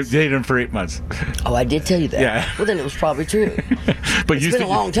dated him for 8 months. Oh, I did tell you that. Yeah. Well, then it was probably true. But it's been a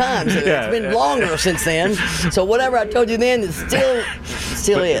long time. So it's been longer since then. So whatever I told you then is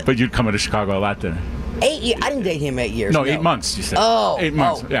still it. But you'd come into Chicago a lot then. 8 years. I didn't date him 8 years. No, 8 months. You said. Oh, 8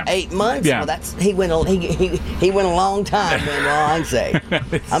 months. Yeah. 8 months. Yeah. Well, he went a long time. Then, well, I'd say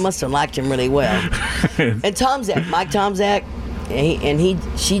I must have liked him really well. And Mike Tomzak,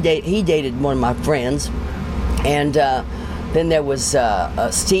 he dated one of my friends, and then there was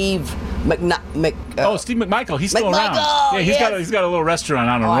Steve Steve McMichael. He's still around. Yeah, he's got a little restaurant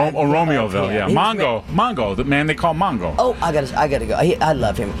on Romeoville. Yeah, Mongo, the man they call Mongo. Oh, I gotta go. I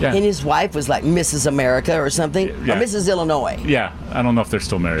love him. Yeah. And his wife was like Mrs. America or something, or Mrs. Illinois. Yeah, I don't know if they're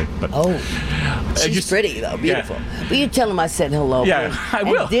still married, but she's pretty though, beautiful. Yeah. Will you tell him I said hello? Yeah, I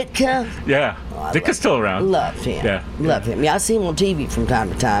will. And Ditka. Yeah, Ditka's still around. Loved him. Yeah, loved him. Yeah, I see him on TV from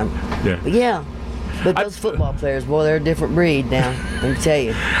time to time. Yeah, but yeah. But those football players, boy, they're a different breed now. Let me tell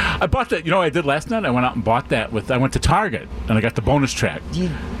you. I bought that. You know what I did last night? I went out and bought that I went to Target and I got the bonus track.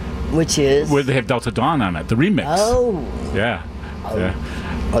 Which is? Where they have Delta Dawn on it, the remix. Oh. Yeah. Oh. Yeah.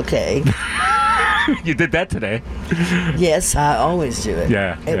 Okay. You did that today. Yes, I always do it.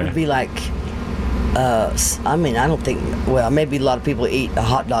 Yeah. It would be like, I mean, I don't think, well, maybe a lot of people eat a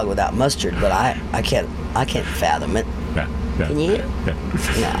hot dog without mustard, but I can't fathom it. Yeah. Can you? Yeah.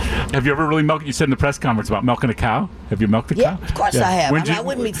 No. Have you ever really milked? You said in the press conference about milking a cow. Have you milked a cow? Yeah, of course I have. I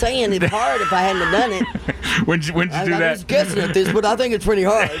wouldn't be saying it's hard if I hadn't done it. When did you do that? I was guessing at this, but I think it's pretty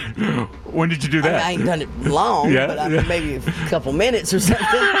hard. When did you do that? I ain't done it long, but maybe a couple minutes or something.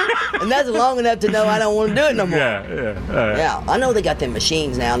 And that's long enough to know I don't want to do it no more. Yeah. I know they got them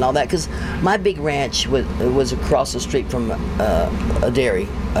machines now and all that, because my big ranch was across the street from a dairy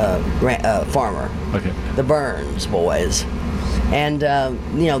farmer. Okay. The Burns boys. And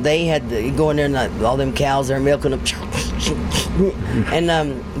they had to go in there and all them cows there milking them.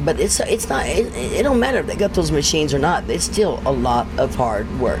 And but it's not. It don't matter if they got those machines or not. It's still a lot of hard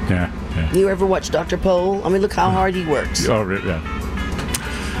work. Yeah. You ever watch Dr. Pole? I mean, look how hard he works. Oh, yeah.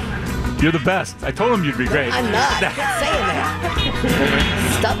 You're the best. I told him you'd be great. I'm not. Quit saying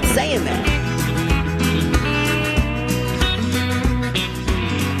that. Stop saying that.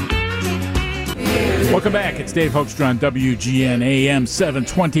 Welcome back. It's Dave Hoekstra on WGN AM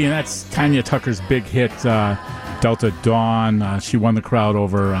 720, and that's Tanya Tucker's big hit, Delta Dawn. She won the crowd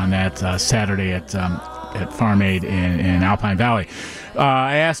over on that Saturday at Farm Aid in Alpine Valley.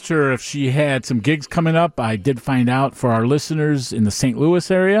 I asked her if she had some gigs coming up. I did find out for our listeners in the St.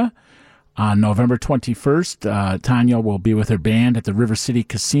 Louis area on November 21st. Tanya will be with her band at the River City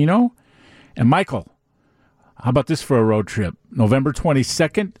Casino. And Michael, how about this for a road trip? November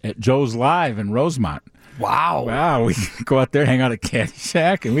 22nd at Joe's Live in Rosemont. Wow. We can go out there, hang out at Caddy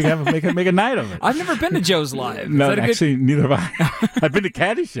Shack, and we can make a night of it. I've never been to Joe's Live. No, actually, neither have I. I've been to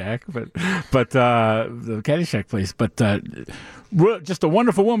Caddy Shack, but the Caddy Shack place. But just a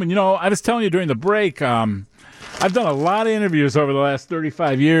wonderful woman. You know, I was telling you during the break, I've done a lot of interviews over the last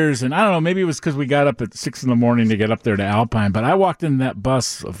 35 years, and I don't know, maybe it was because we got up at 6 in the morning to get up there to Alpine, but I walked in that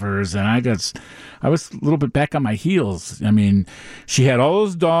bus of hers, and I was a little bit back on my heels. I mean, she had all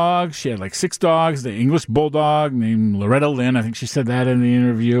those dogs. She had like 6 dogs, the English Bulldog named Loretta Lynn. I think she said that in the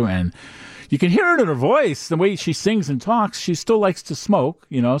interview, and you can hear it in her voice, the way she sings and talks. She still likes to smoke,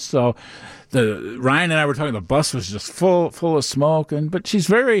 you know, so Ryan and I were talking, the bus was just full of smoke, but she's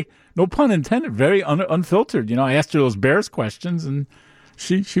very, no pun intended, very unfiltered. You know, I asked her those Bears questions, and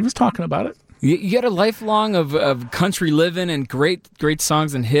she was talking about it. You got a lifelong of country living and great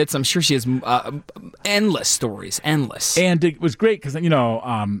songs and hits. I'm sure she has endless stories, endless. And it was great because, you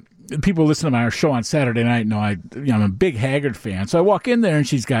know, people listen to my show on Saturday night know I'm a big Haggard fan. So I walk in there and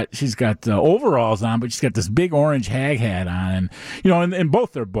she's got overalls on, but she's got this big orange hag hat on. And, you know, in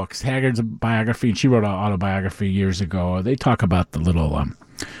both their books, Haggard's a biography and she wrote an autobiography years ago. They talk about the little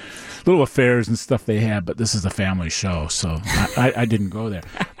affairs and stuff they had, but this is a family show, so I didn't go there.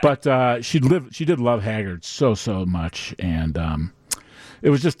 But she did love Haggard so much, and it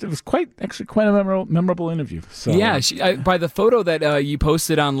was quite a memorable interview. So yeah, by the photo that you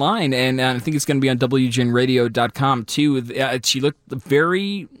posted online, and I think it's going to be on WGNradio.com too. She looked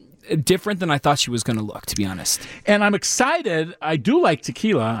very different than I thought she was going to look, to be honest. And I'm excited. I do like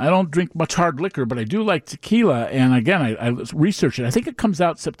tequila. I don't drink much hard liquor, but I do like tequila. And again, I researched it. I think it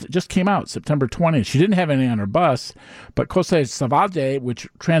just came out September 20th. She didn't have any on her bus, but Cosa Salvaje, which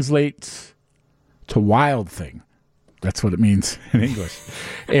translates to wild thing. That's what it means in English.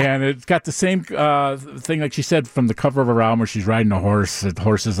 And it's got the same thing, like she said, from the cover of her album where she's riding a horse. The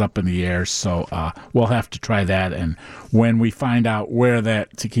horse is up in the air. So we'll have to try that. And when we find out where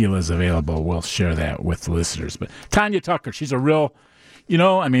that tequila is available, we'll share that with the listeners. But Tanya Tucker, she's a real, you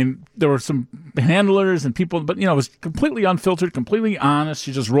know, I mean, there were some handlers and people, but, you know, it was completely unfiltered, completely honest.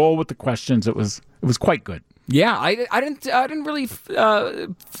 She just rolled with the questions. It was quite good. Yeah, I didn't really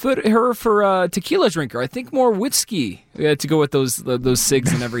foot her for tequila drinker. I think more whiskey to go with those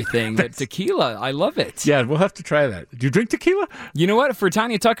cigs and everything. But tequila, I love it. Yeah, we'll have to try that. Do you drink tequila? You know what? For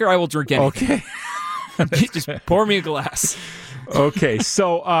Tanya Tucker, I will drink anything. Okay. Just pour me a glass. Okay,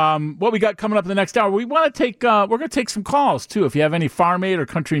 so what we got coming up in the next hour? We want to take. We're going to take some calls too. If you have any farm aid or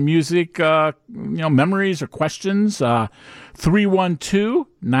country music, memories or questions,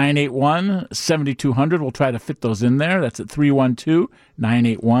 312-981-7200. We'll try to fit those in there. That's at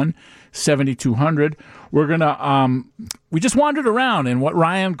 312-981-7200. We're gonna. We just wandered around, and what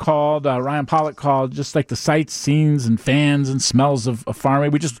Ryan Pollock called, just like the sights, scenes, and fans and smells of farm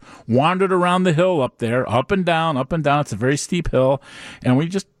aid. We just wandered around the hill up there, up and down. It's a very steep hill, and we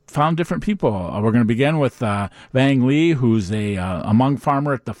just found different people. We're going to begin with Vang Lee, who's a Hmong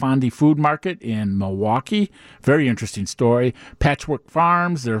farmer at the Fondy Food Market in Milwaukee. Very interesting story. Patchwork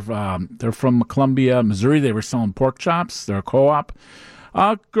Farms. They're from Columbia, Missouri. They were selling pork chops. They're a co-op.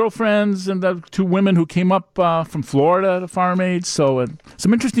 Girlfriends and the 2 women who came up from Florida to Farm Aid. So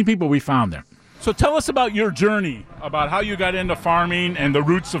some interesting people we found there. So tell us about your journey, about how you got into farming and the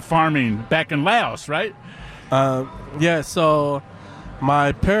roots of farming back in Laos, right? Yeah, so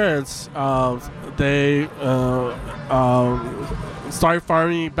my parents, they started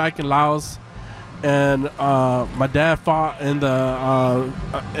farming back in Laos, and my dad fought in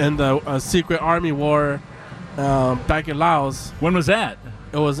the secret army war back in Laos. When was that?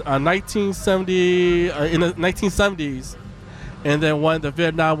 It was 1970 in the 1970s, and then when the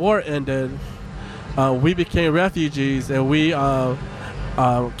Vietnam War ended, we became refugees, and we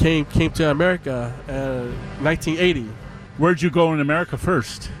came to America in 1980. Where'd you go in America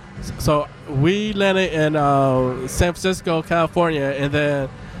first? So we landed in San Francisco, California, and then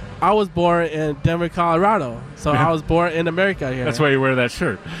I was born in Denver, Colorado. So I was born in America here. That's why you wear that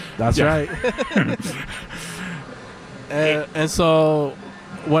shirt. That's right. And so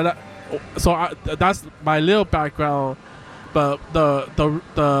when that's my little background. But the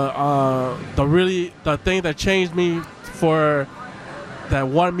thing that changed me that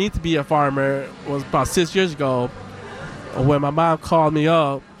wanted me to be a farmer was about 6 years ago, when my mom called me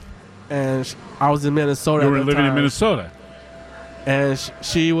up, and I was in Minnesota. You were living in Minnesota, and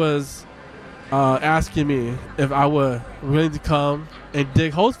she was asking me if I would willing to come and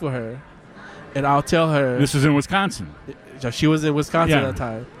dig holes for her, and I'll tell her. This is in Wisconsin. She was in Wisconsin at the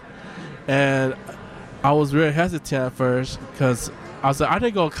time, and I was very hesitant at first because I was like, I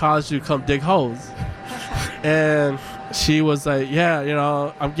didn't go to college to come dig holes. And she was like,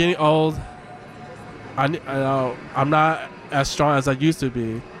 yeah, I'm getting old. I'm not as strong as I used to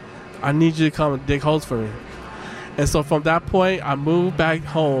be. I need you to come and dig holes for me. And so from that point, I moved back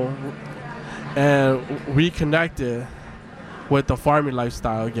home and reconnected with the farming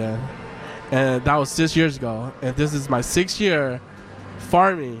lifestyle again. And that was 6 years ago. And this is my 6th year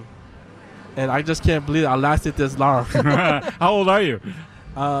farming. And I just can't believe I lasted this long. How old are you?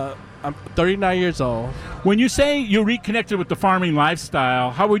 I'm 39 years old. When you say you reconnected with the farming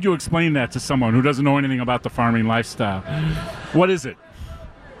lifestyle, how would you explain that to someone who doesn't know anything about the farming lifestyle? What is it?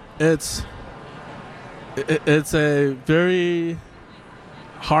 It's a very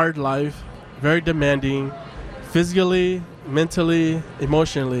hard life, very demanding, physically, mentally,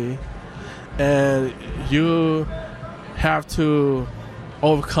 emotionally, and you have to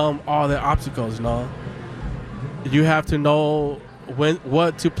overcome all the obstacles. You have to know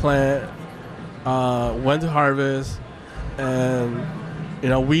what to plant, when to harvest,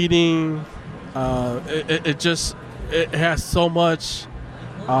 and weeding. It has so much,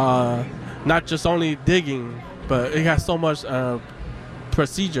 not just only digging, but it has so much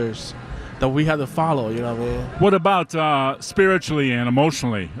procedures that we have to follow. You know what I mean? What about spiritually and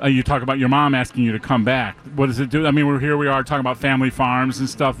emotionally? You talk about your mom asking you to come back. What does it do? I mean, we are talking about family farms and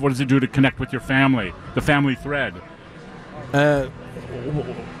stuff. What does it do to connect with your family, the family thread? When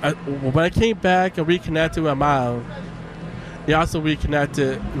I came back and reconnected with my mom, it also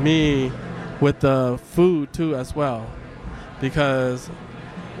reconnected me with the food too as well. Because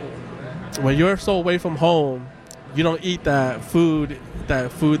when you're so away from home, you don't eat that food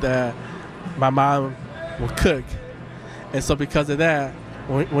that my mom would cook. And so because of that,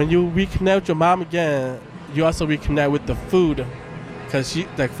 when you reconnect with your mom again, you also reconnect with the food, because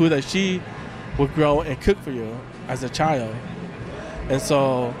the food that she would grow and cook for you as a child. And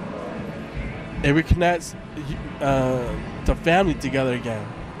so it reconnects the family together again.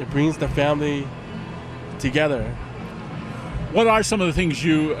 It brings the family together. What are some of the things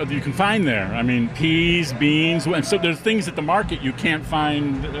you can find there? I mean, peas, beans, and so there's things at the market you can't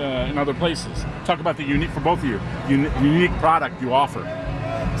find in other places. Talk about the unique, for both of you, unique product you offer.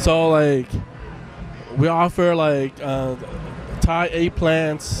 So like, we offer like Thai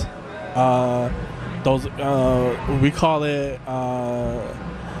eggplants. Those we call it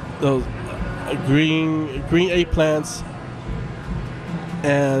those green eggplants,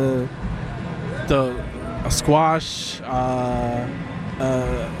 and the squash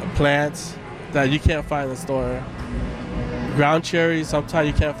plants that you can't find in the store. Ground cherries, sometimes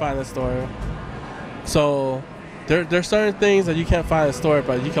you can't find in the store. So there's certain things that you can't find in the store,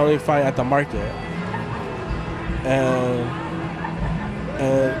 but you can only find at the market. And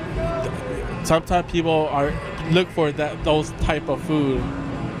sometimes people look for those type of food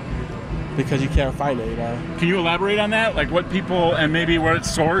because you can't find it. Can you elaborate on that? Like what people, and maybe where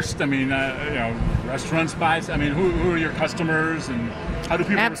it's sourced? I mean, restaurants buy. I mean, who are your customers, and how do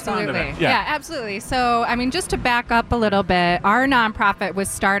people respond to that? Yeah, absolutely. So, I mean, just to back up a little bit, our nonprofit was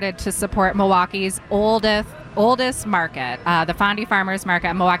started to support Milwaukee's oldest market, the Fondy Farmers Market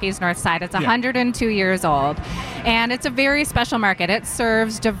on Milwaukee's North Side. It's 102 years old, and it's a very special market. It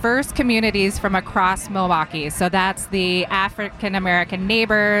serves diverse communities from across Milwaukee. So that's the African American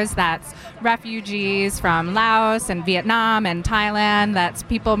neighbors, that's refugees from Laos and Vietnam and Thailand, that's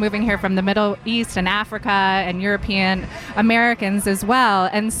people moving here from the Middle East and Africa, and European Americans as well.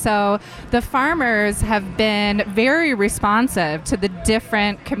 And so the farmers have been very responsive to the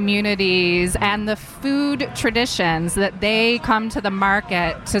different communities and the food traditions that they come to the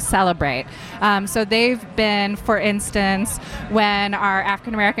market to celebrate. So they've been, for instance, when our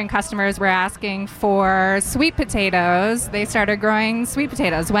African American customers were asking for sweet potatoes, they started growing sweet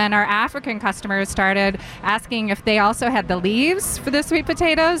potatoes. When our African customers started asking if they also had the leaves for the sweet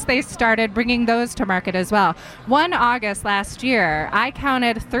potatoes, they started bringing those to market as well. 1 August last year, I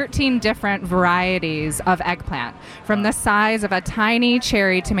counted 13 different varieties of eggplant, from the size of a tiny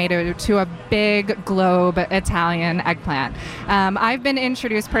cherry tomato to a big globe Italian eggplant. I've been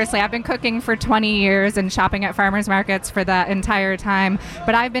introduced personally. I've been cooking for 20 years and shopping at farmers markets for that entire time.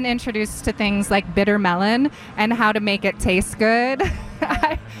 But I've been introduced to things like bitter melon and how to make it taste good.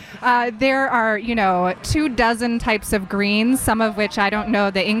 There are, 24 types of greens, some of which I don't know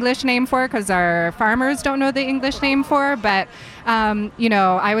the English name for because our farmers don't know the English name for. But,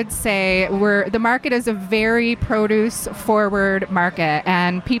 I would say the market is a very produce-forward market,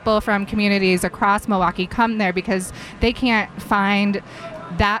 and people from communities across Milwaukee come there because they can't find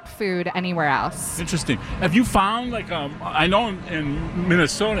that food anywhere else. Interesting. Have you found, I know in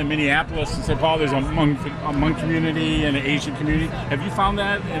Minnesota, Minneapolis, and St. Paul, there's a Hmong community and an Asian community. Have you found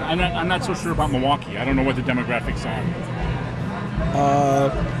that? And I'm not so sure about Milwaukee. I don't know what the demographics are.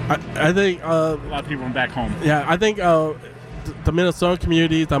 I think a lot of people from back home. Yeah, I think the Minnesota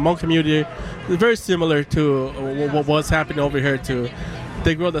community, the Hmong community, is very similar to what's happening over here too.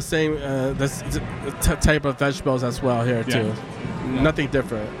 They grow the same type of vegetables as well here too. Nothing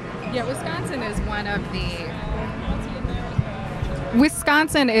different. Yeah, Wisconsin is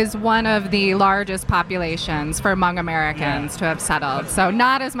one of the largest populations for Hmong Americans to have settled. So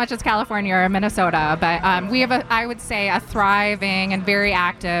not as much as California or Minnesota, but we have, I would say, a thriving and very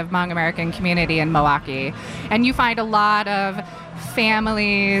active Hmong American community in Milwaukee. And you find a lot of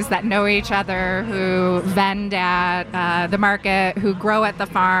families that know each other who vend at the market, who grow at the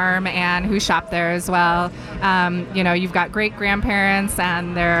farm, and who shop there as well. You've got great-grandparents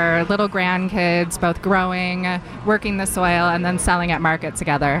and their little grandkids both growing, working the soil, and then selling at market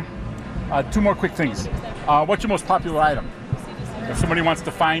together. 2 more quick things. What's your most popular item? If somebody wants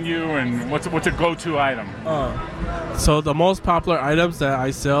to find you, and what's a go-to item? So the most popular items that I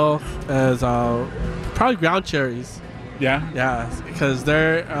sell is probably ground cherries. Yeah, because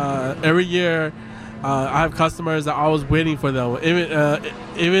they're every year I have customers that are always waiting for them.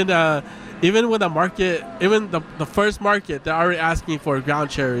 Even with the market, even the first market, they're already asking for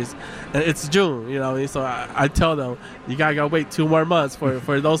ground cherries, and it's June, So I tell them you gotta wait 2 more months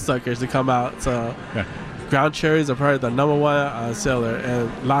for those suckers to come out. So ground cherries are probably the number one seller, and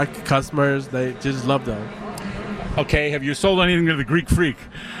a lot of customers, they just love them. Okay, have you sold anything to the Greek Freak?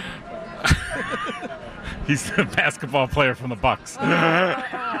 He's a basketball player from the Bucks.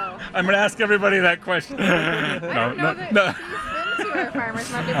 I'm going to ask everybody that question. No. To our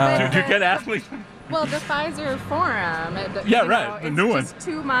farmers market. Do you get athletes? Well, the Pfizer Forum. The new one. It's just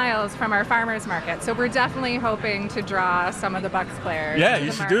 2 miles from our farmers market, so we're definitely hoping to draw some of the Bucks players. Yeah,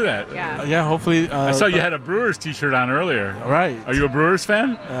 you should do that. Yeah, hopefully. I saw you had a Brewers T-shirt on earlier. Right. Are you a Brewers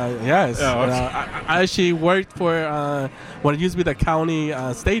fan? Yes. Oh, okay. I actually worked for when it used to be the county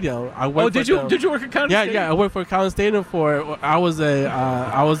stadium. Did you work at county stadium? Yeah, I worked for county stadium I was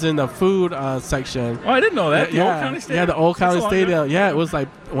in the food section. Oh, I didn't know that. The old county stadium. Yeah, the old county stadium. Yeah, it was like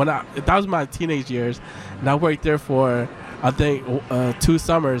that was my teenage years, and I worked there for I think 2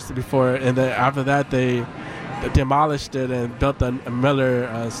 summers before, and then after that they demolished it and built the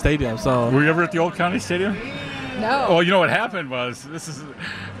Miller Stadium. So were you ever at the old county stadium? No. Oh, you know what happened was this is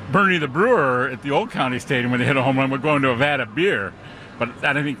Bernie the Brewer at the old county stadium when they hit a home run. We're going to a vat of beer. But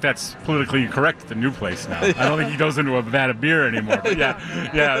I don't think that's politically correct at the new place now. I don't think he goes into a vat of beer anymore. But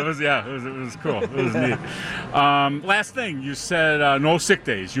it was cool. It was neat. Last thing, you said no sick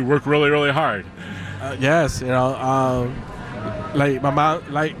days. You work really, really hard. Yes, like my mom,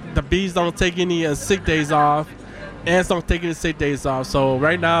 like the bees don't take any sick days off, ants don't take any sick days off. So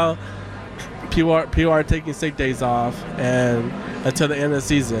right now, people are taking sick days off and until the end of the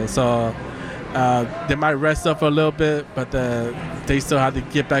season. So. They might rest up for a little bit, but then they still have to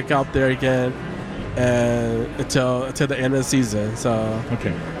get back out there again until the end of the season. So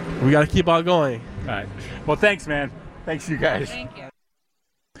okay, we got to keep on going. All right. Well, thanks, man. Thanks, you guys. Thank you.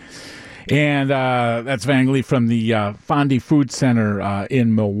 And that's Van Lee from the Fondy Food Center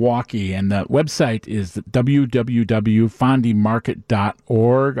in Milwaukee. And the website is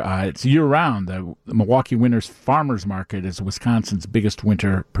www.fondymarket.org. It's year-round. The Milwaukee Winners Farmers Market is Wisconsin's biggest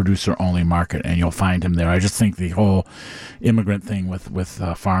winter producer-only market, and you'll find him there. I just think the whole immigrant thing with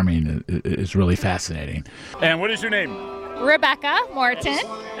farming is really fascinating. And what is your name? Rebecca Morton.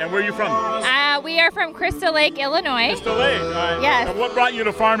 And where are you from? We are from Crystal Lake, Illinois. Crystal Lake, all right. Yes. And what brought you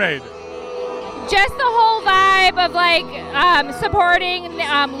to Farm Aid? Just the whole vibe of supporting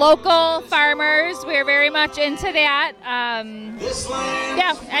local farmers. We're very much into that. And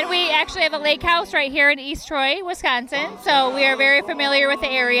we actually have a lake house right here in East Troy, Wisconsin. So we are very familiar with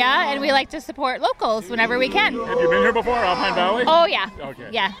the area, and we like to support locals whenever we can. Have you been here before, Alpine Valley? Oh yeah. Okay.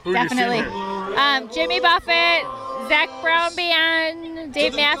 Yeah, Who definitely. Have you seen Jimmy Buffett, Zach Brown Band,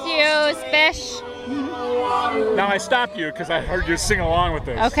 Dave Matthews, Fish. Now I stopped you because I heard you sing along with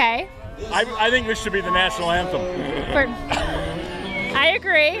this. Okay. I think this should be the national anthem. I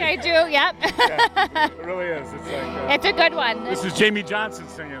agree. I do. Yep. Yeah, it really is. It's like it's a good one. This is Jamie Johnson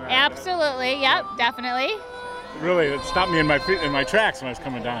singing that. Absolutely. Yep. Definitely. Really, it stopped me in my tracks when I was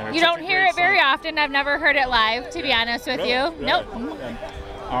coming down. It's you don't hear it very often. I've never heard it live, to be honest with you. Really? Nope.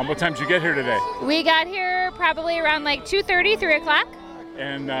 What time did you get here today? We got here probably around like 2:30, 3 o'clock.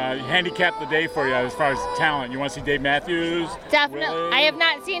 And handicapped the day for you as far as talent. You want to see Dave Matthews? Definitely. Willie? I have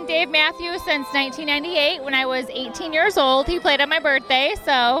not seen Dave Matthews since 1998 when I was 18 years old. He played on my birthday,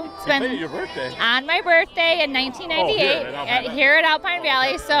 so it's been played at your birthday. On my birthday in 1998 here at Alpine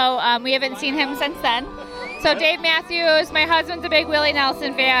Valley. So we haven't seen him since then. So Dave Matthews, my husband's a big Willie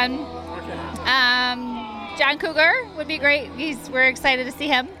Nelson fan. John Cougar would be great. We're excited to see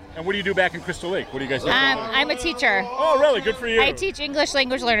him. And what do you do back in Crystal Lake? What do you guys do? I'm a teacher. Oh, really? Good for you. I teach English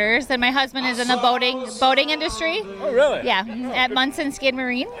language learners, and my husband is in the boating industry. Oh, really? Yeah, at Munson Skid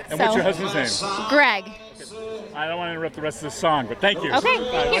Marine. And what's your husband's name? Greg. I don't want to interrupt the rest of the song, but thank you. Okay,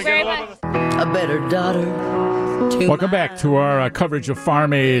 thank you very much. A better daughter. Welcome back to our coverage of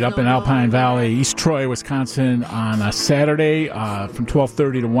Farm Aid up in Alpine Valley, East Troy, Wisconsin on a Saturday from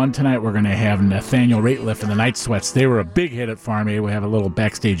 12:30 to 1 tonight. We're going to have Nathaniel Rateliff and the Night Sweats. They were a big hit at Farm Aid. We have a little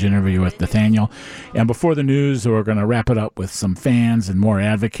backstage interview with Nathaniel. And before the news, we're going to wrap it up with some fans and more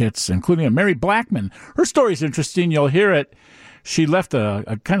advocates, including a Mary Blackman. Her story's interesting. You'll hear it. She left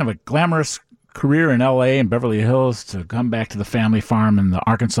a kind of a glamorous career in L.A. and Beverly Hills to come back to the family farm in the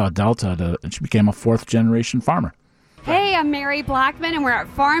Arkansas Delta. And she became a fourth-generation farmer. Hey, I'm Mary Blackman, and we're at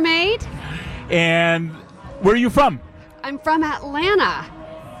Farm Aid. And where are you from? I'm from Atlanta,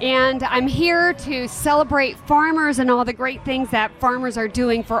 and I'm here to celebrate farmers and all the great things that farmers are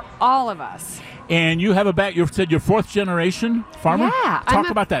doing for all of us. And you have you said you're fourth-generation farmer? Yeah.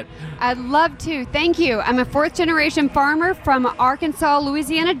 Talk about that. I'd love to. Thank you. I'm a fourth-generation farmer from Arkansas,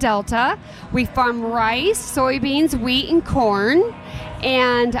 Louisiana Delta. We farm rice, soybeans, wheat, and corn.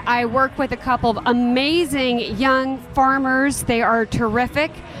 And I work with a couple of amazing young farmers. They are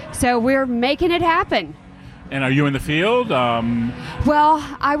terrific. So we're making it happen. And are you in the field?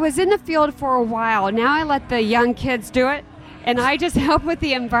 Well, I was in the field for a while. Now I let the young kids do it. And I just help with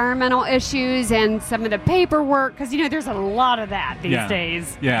the environmental issues and some of the paperwork, because, there's a lot of that these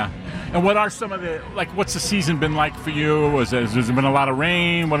days. Yeah. And what are some of what's the season been like for you? Has there been a lot of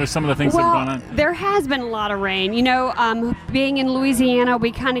rain? What are some of the things that have gone on? There has been a lot of rain. Being in Louisiana,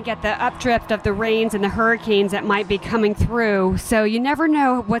 we kind of get the updrift of the rains and the hurricanes that might be coming through. So you never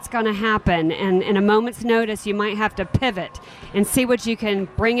know what's going to happen. And in a moment's notice, you might have to pivot and see what you can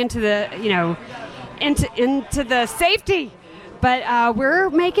bring into the, into the safety. But we're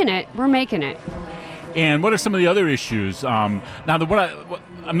making it. We're making it. And what are some of the other issues? Now,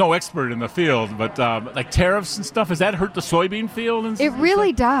 I'm no expert in the field, but like tariffs and stuff, has that hurt the soybean field? And it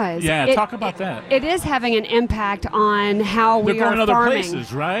really does. Yeah, talk about that. It is having an impact on how we are farming. They're going other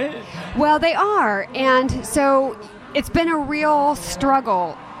places, right? Well, they are. And so it's been a real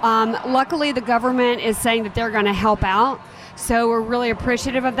struggle. Luckily, the government is saying that they're going to help out. So we're really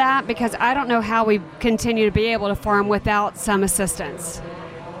appreciative of that, because I don't know how we continue to be able to farm without some assistance.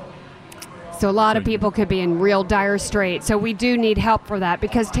 So a lot of people could be in real dire straits. So we do need help for that,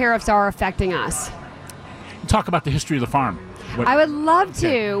 because tariffs are affecting us. Talk about the history of the farm. I would love to.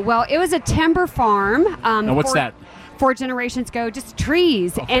 Okay. Well, it was a timber farm. Now, what's that? 4 generations ago, just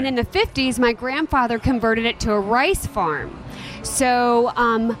trees. Okay. And in the 50s, my grandfather converted it to a rice farm. So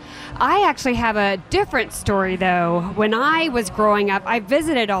I actually have a different story, though. When I was growing up, I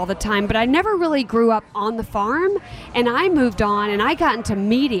visited all the time, but I never really grew up on the farm. And I moved on, and I got into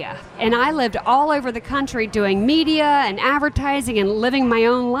media. And I lived all over the country doing media and advertising and living my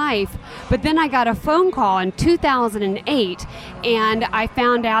own life. But then I got a phone call in 2008, and I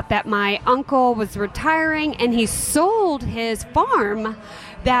found out that my uncle was retiring, and he sold his farm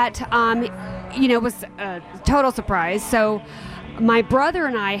that, was a total surprise. So my brother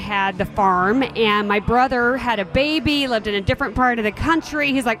and I had the farm, and my brother had a baby, lived in a different part of the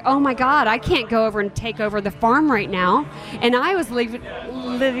country. He's like, oh my God, I can't go over and take over the farm right now. And I was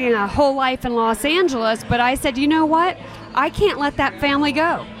living a whole life in Los Angeles, but I said, you know what? I can't let that family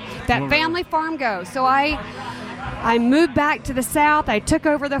go, that family farm go. So I moved back to the South. I took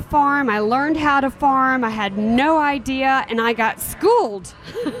over the farm. I learned how to farm. I had no idea, and I got schooled.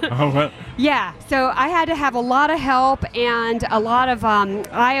 Yeah, so I had to have a lot of help and a lot of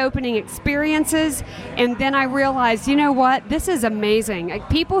eye-opening experiences, and then I realized, you know what? This is amazing. Like,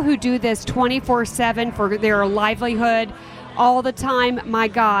 people who do this 24/7 for their livelihood all the time, my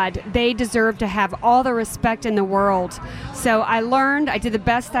God, they deserve to have all the respect in the world. So I learned, I did the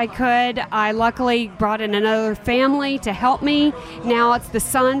best I could. I luckily brought in another family to help me. Now it's the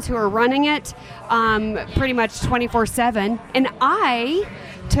sons who are running it pretty much 24/7. And I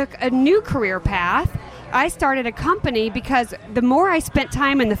took a new career path. I started a company because the more I spent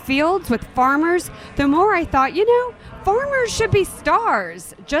time in the fields with farmers, the more I thought, farmers should be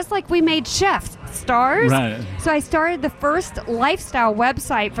stars, just like we made chefs stars. Right. So I started the first lifestyle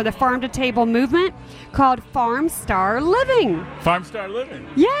website for the farm-to-table movement called Farm Star Living. Farm Star Living.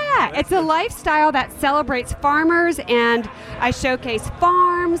 Yeah, it's a lifestyle that celebrates farmers, and I showcase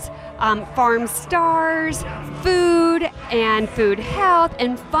farms, farm stars, food, and food health,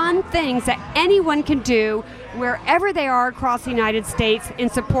 and fun things that anyone can do wherever they are across the United States in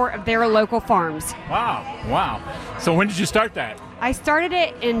support of their local farms. Wow. So when did you start that? I started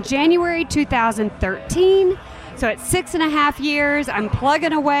it in January 2013. So it's 6.5 years. I'm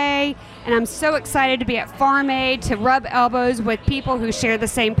plugging away, and I'm so excited to be at Farm Aid to rub elbows with people who share the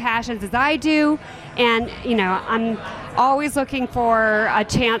same passions as I do. And, I'm always looking for a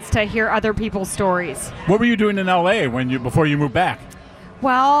chance to hear other people's stories. What were you doing in LA before you moved back?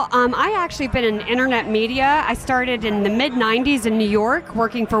 Well, I actually been in internet media. I started in the mid-'90s in New York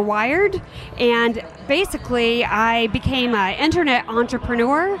working for Wired, and basically I became an internet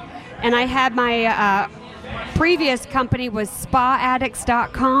entrepreneur, and I had my previous company was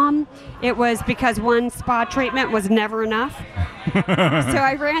spaaddicts.com. It was because one spa treatment was never enough. So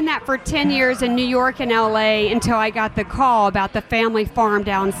I ran that for 10 years in New York and LA until I got the call about the family farm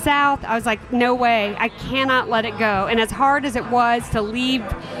down south. I was like, no way, I cannot let it go. And as hard as it was to leave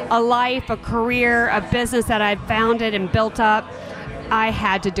a life, a career, a business that I'd founded and built up, I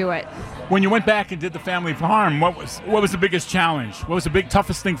had to do it. When you went back and did the family farm, what was the biggest challenge? What was the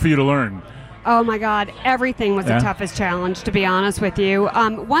toughest thing for you to learn? Oh my God, everything was the toughest challenge, to be honest with you.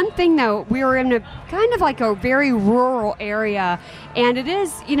 One thing though, we were in a kind of like a very rural area, and it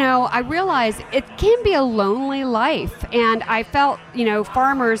is, I realized it can be a lonely life, and I felt,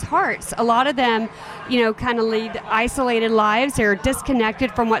 farmers' hearts, a lot of them, kind of lead isolated lives. They're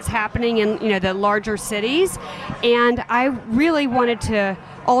disconnected from what's happening in, the larger cities, and I really wanted to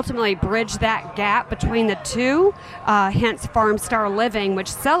ultimately bridge that gap between the two, hence Farm Star Living, which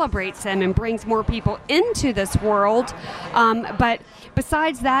celebrates them and brings more people into this world. But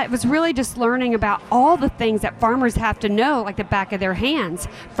besides that, it was really just learning about all the things that farmers have to know like the back of their hands,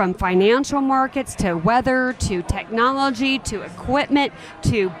 from financial markets to weather to technology to equipment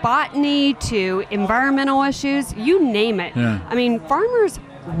to botany to environmental issues, you name it. Yeah. I mean, farmers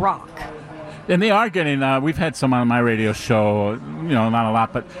rock. And they are getting, we've had some on my radio show, not a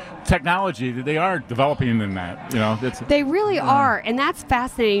lot, but technology, they are developing in that, They really are, and that's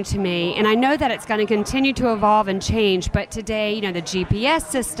fascinating to me, and I know that it's going to continue to evolve and change, but today, the GPS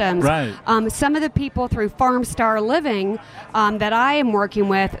systems, right. Some of the people through Farm Star Living that I am working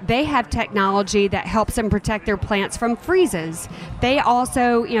with, they have technology that helps them protect their plants from freezes. They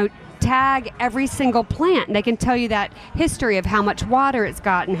also, tag every single plant, and they can tell you that history of how much water it's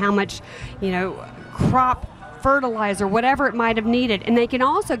gotten, how much, crop fertilizer, whatever it might have needed. And they can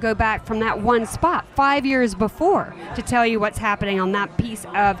also go back from that one spot 5 years before to tell you what's happening on that piece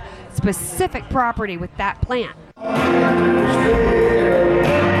of specific property with that plant.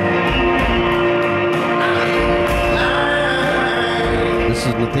 This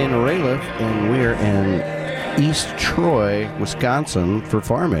is Nathaniel Rateliff, and we're in East Troy, Wisconsin for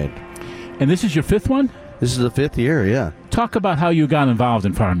Farm Aid. And this is your fifth one? This is the fifth year, yeah. Talk about how you got involved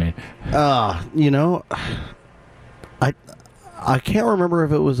in Farm Aid. I can't remember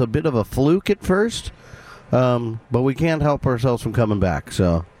if it was a bit of a fluke at first, but we can't help ourselves from coming back,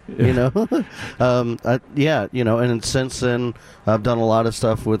 so... and since then I've done a lot of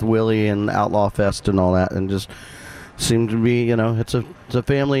stuff with Willie and Outlaw Fest and all that, and just seemed to be, it's a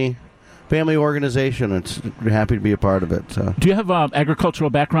family organization. It's happy to be a part of it. So. Do you have agricultural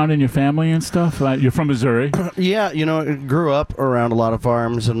background in your family and stuff? You're from Missouri. Yeah, I grew up around a lot of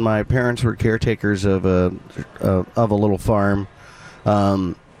farms, and my parents were caretakers of a little farm.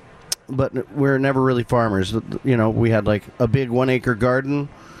 But we're never really farmers. We had like a big 1 acre garden,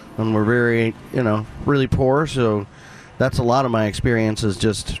 and we're very, really poor. So that's a lot of my experience is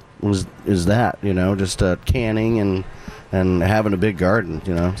that, canning and having a big garden,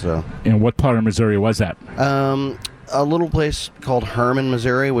 so. And what part of Missouri was that? A little place called Herman,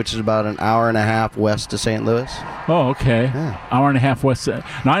 Missouri, which is about an hour and a half west of St. Louis. Oh, okay. Yeah. Hour and a half west. Now,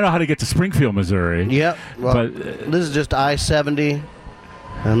 I know how to get to Springfield, Missouri. Yep. Well, but this is just I-70,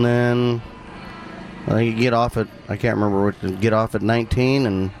 and then you get off at, I can't remember what, get off at 19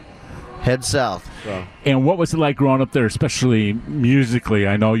 and head south. So. And what was it like growing up there, especially musically?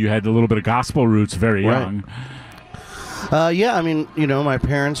 I know you had a little bit of gospel roots very young. Yeah, I mean, my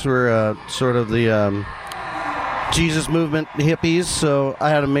parents were sort of the Jesus movement hippies, so I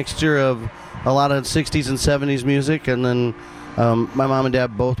had a mixture of a lot of 60s and 70s music, and then my mom and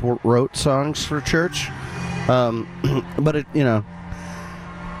dad both wrote songs for church. But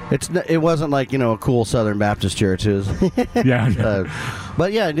it wasn't like a cool Southern Baptist church. It was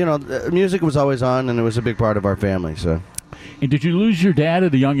but yeah, music was always on, and it was a big part of our family. So. And did you lose your dad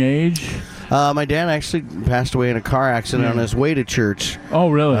at a young age? My dad actually passed away in a car accident on his way to church. Oh,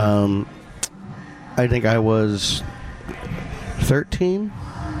 really? I think I was 13.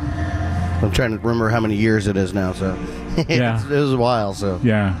 I'm trying to remember how many years it is now. So it was a while. So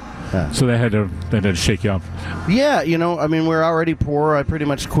so that had to shake you up. Yeah, I mean, we're already poor. I pretty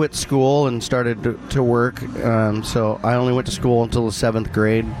much quit school and started to work. So I only went to school until the 7th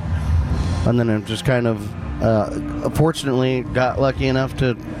grade, and then I just kind of, fortunately, got lucky enough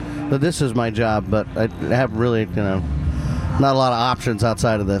that this is my job. But I have really, not a lot of options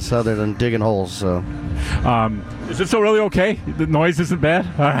outside of this other than digging holes. So. Is it still really okay? The noise isn't bad?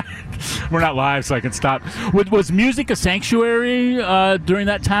 All right. We're not live, so I can stop. Was music a sanctuary during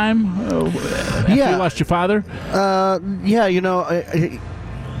that time? After you lost your father? Yeah,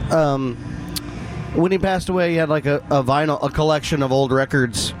 when he passed away, he had like a collection of old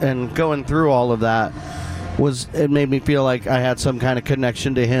records, and going through all of that it made me feel like I had some kind of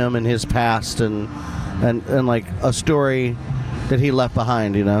connection to him and his past, and like a story that he left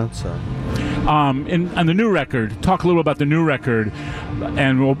behind, so. On the new record, talk a little about the new record,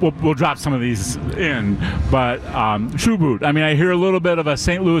 and we'll drop some of these in. But Shoe Boot, I mean, I hear a little bit of a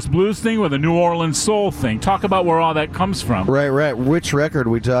St. Louis blues thing with a New Orleans soul thing. Talk about where all that comes from. Right. Which record are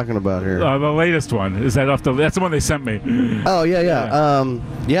we talking about here? The latest one. Is that that's the one they sent me. Oh, yeah.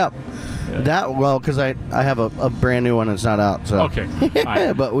 That, because I have a brand new one that's not out. So. Okay.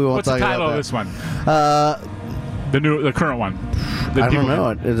 Right. But we won't What's talk about that. What's the title of this one? The current one. I don't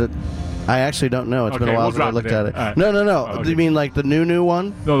know. Is it? I actually don't know. It's been a while since I looked at it. Right. No. Okay. Do you mean like the new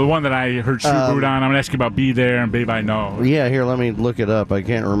one? No, the one that I heard Shoe Boot on. I'm going to ask you about Be There and Babe I Know. Yeah, here, let me look it up. I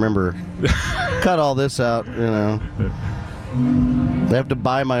can't remember. Cut all this out, I have to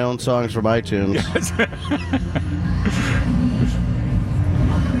buy my own songs from iTunes. Yes.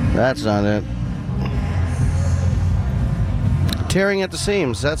 That's not it. Tearing at the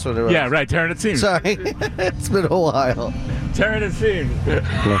Seams, that's what it was. Yeah, right, Tearing at the Seams. Sorry, it's been a while. Tearing at the Seams.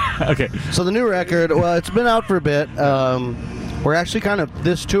 Okay. So the new record, well, it's been out for a bit. We're actually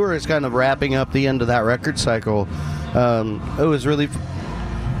this tour is kind of wrapping up the end of that record cycle. It was really,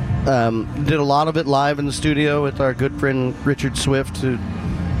 did a lot of it live in the studio with our good friend Richard Swift, who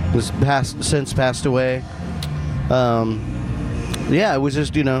was since passed away. Yeah, it was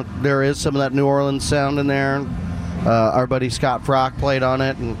just, there is some of that New Orleans sound in there. Our buddy Scott Frock played on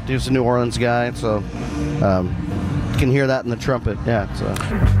it, and he was a New Orleans guy, so you can hear that in the trumpet. Yeah. So.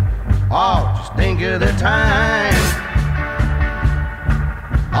 Oh, just think of the time.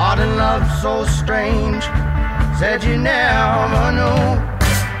 All the love so strange. Said you never know.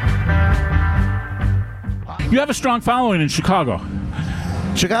 You have a strong following in Chicago.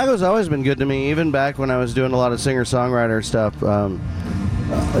 Chicago's always been good to me, even back when I was doing a lot of singer-songwriter stuff.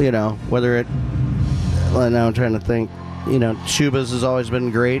 Whether it... Well, now I'm trying to think. Shuba's has always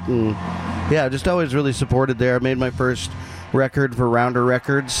been great, and just always really supported there. I made my first record for Rounder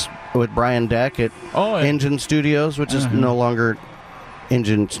Records with Brian Deck at Engine Studios, which is no longer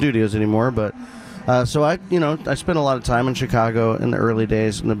Engine Studios anymore. But so I spent a lot of time in Chicago in the early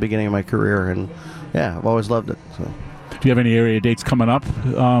days, in the beginning of my career, and I've always loved it. So. Do you have any area dates coming up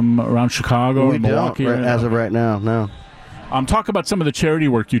around Chicago or Milwaukee? We don't, as of right now, no. Talk about some of the charity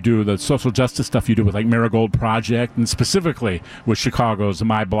work you do, the social justice stuff you do with like Marigold Project, and specifically with Chicago's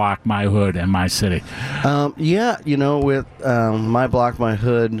My Block, My Hood, and My City. With My Block, My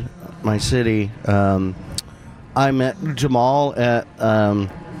Hood, My City, I met Jamal at a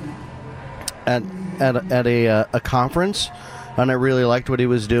conference, and I really liked what he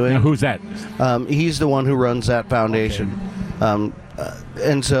was doing. Now, who's that? He's the one who runs that foundation, and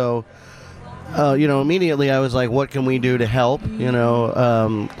so. Immediately I was like, what can we do to help?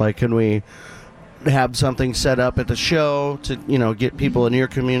 Can we have something set up at the show to, get people in your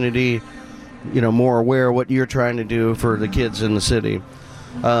community, more aware of what you're trying to do for the kids in the city.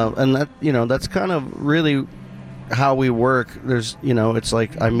 And that, that's kind of really how we work. There's, it's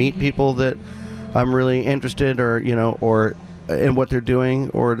like I meet people that I'm really interested or in what they're doing,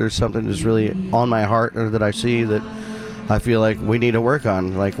 or there's something that's really on my heart or that I see that I feel like we need to work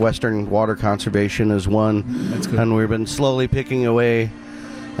on. Like Western water conservation is one, and we've been slowly picking away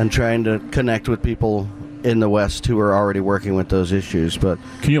trying to connect with people in the West who are already working with those issues. But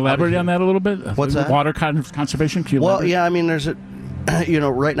can you elaborate on that a little bit? What's that? Water conservation? Can you well, elaborate? yeah, I mean, there's a,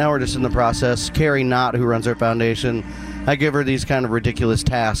 right now we're just in the process. Carrie Knott, who runs our foundation, I give her these kind of ridiculous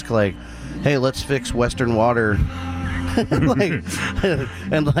tasks like, hey, let's fix Western water. How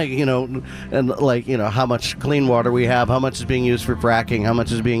much clean water we have, how much is being used for fracking, how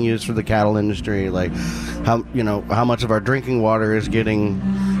much is being used for the cattle industry, like how much of our drinking water is getting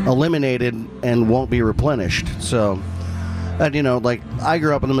eliminated and won't be replenished. So, and I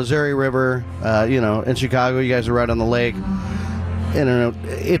grew up in the Missouri River, in Chicago. You guys are right on the lake. And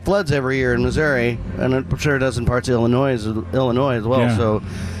it floods every year in Missouri, and I'm sure it does in parts of Illinois as well. Yeah. So,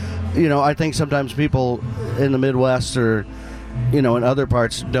 I think sometimes people in the Midwest or, in other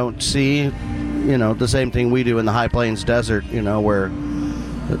parts don't see, the same thing we do in the High Plains Desert, where,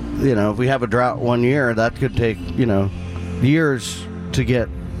 if we have a drought one year, that could take, years to get,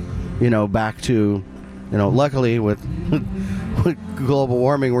 back to, luckily with global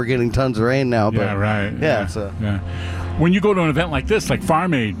warming, we're getting tons of rain now. But, yeah, right. Yeah. When you go to an event like this, like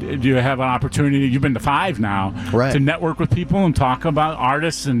Farm Aid, do you have an opportunity? You've been to 5 now, right, to network with people and talk about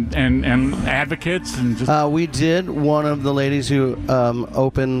artists and advocates and just. We did. One of the ladies who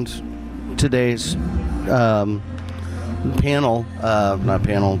opened today's the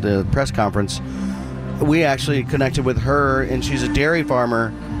press conference. We actually connected with her, and she's a dairy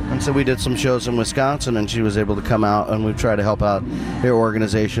farmer. And so we did some shows in Wisconsin, and she was able to come out, and we've tried to help out their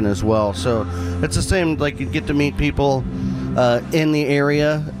organization as well. So it's the same, like you get to meet people in the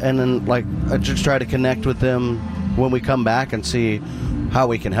area, and then I just try to connect with them when we come back and see how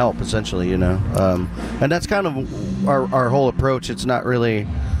we can help, essentially, And that's kind of our whole approach. It's not really,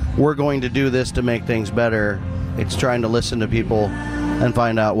 we're going to do this to make things better. It's trying to listen to people and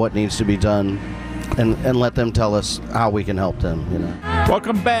find out what needs to be done. And let them tell us how we can help them,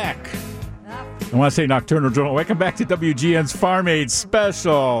 Welcome back. I want to say Nocturnal Journal. Welcome back to WGN's Farm Aid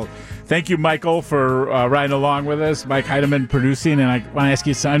Special. Thank you, Michael, for riding along with us. Mike Heidemann producing. And I want to ask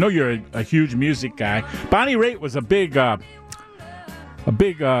you, I know you're a huge music guy. Bonnie Raitt was a big,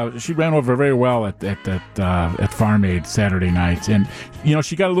 she ran over very well at Farm Aid Saturday night. And,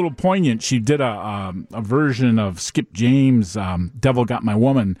 she got a little poignant. She did a version of Skip James' Devil Got My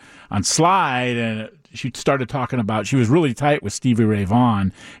Woman on slide, and she started talking about, she was really tight with Stevie Ray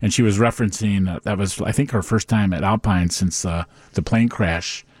Vaughan, and she was referencing that was, I think, her first time at Alpine since the plane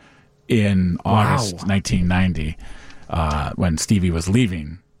crash in August 1990, when Stevie was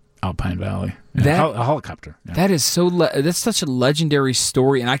leaving Alpine Valley. A helicopter. Yeah. That is that's such a legendary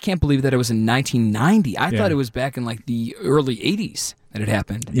story, and I can't believe that it was in 1990. I thought it was back in the early 80s that it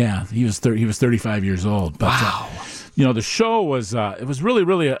happened. Yeah, he was 35 years old. But, wow. The show was it was really,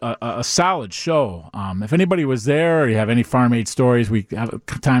 really a solid show. If anybody was there or you have any Farm Aid stories, we have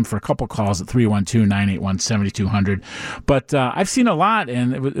time for a couple calls at 312-981-7200. But I've seen a lot,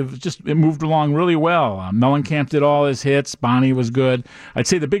 and it moved along really well. Mellencamp did all his hits. Bonnie was good. I'd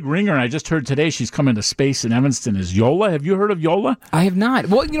say the big ringer, and I just heard today she's coming to space in Evanston, is Yola. Have you heard of Yola? I have not.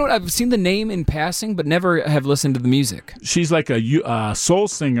 Well, you know what? I've seen the name in passing, but never have listened to the music. She's like a soul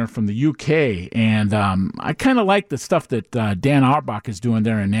singer from the UK, and I kind of like the stuff that Dan Auerbach is doing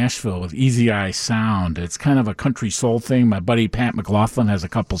there in Nashville with Easy Eye Sound. It's kind of a country soul thing. My buddy Pat McLaughlin has a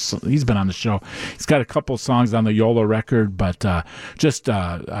couple. He's been on the show. He's got a couple songs on the Yola record, but just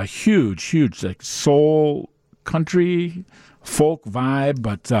a huge soul country folk vibe.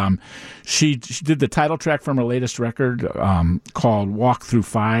 But she did the title track from her latest record called Walk Through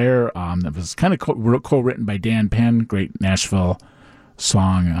Fire. That was kind of co-written by Dan Penn, great Nashville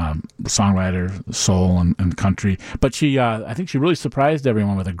songwriter, soul and country. But she, I think she really surprised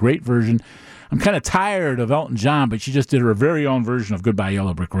everyone with a great version. I'm kind of tired of Elton John, but she just did her very own version of Goodbye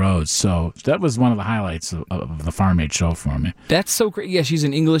Yellow Brick Road. So that was one of the highlights of the Farm Aid show for me. That's so great. Yeah, she's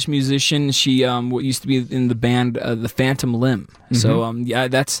an English musician. She used to be in the band The Phantom Limb. Mm-hmm. So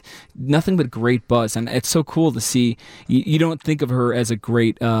that's nothing but great buzz, and it's so cool to see. You don't think of her as a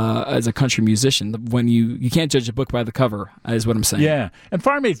great as a country musician when you can't judge a book by the cover, is what I'm saying. Yeah, and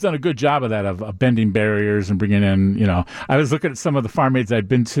Farm Aid's done a good job of that, of bending barriers and bringing in. I was looking at some of the Farm Aids I'd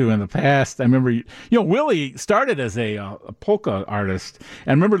been to in the past. I remember, Willie started as a polka artist, and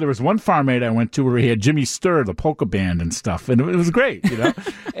I remember there was one Farm Aid I went to where he had Jimmy Sturr, the polka band and stuff, and it was great,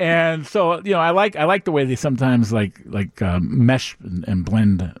 And so I like the way they sometimes like mesh and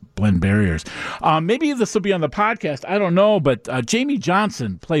blend barriers. Maybe this will be on the podcast. I don't know, but Jamie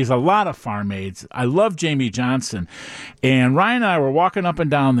Johnson plays a lot of Farm Aids. I love Jamie Johnson. And Ryan and I were walking up and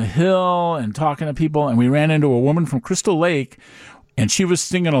down the hill and talking to people, and we ran into a woman from Crystal Lake And she was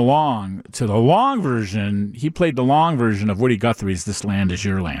singing along to the long version. He played the long version of Woody Guthrie's "This Land Is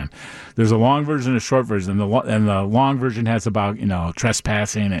Your Land." There's a long version, a short version, and the long version has about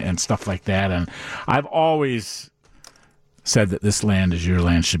trespassing and stuff like that. And I've always said that "This Land Is Your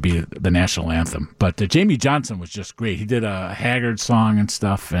Land" should be the national anthem. But Jamie Johnson was just great. He did a Haggard song and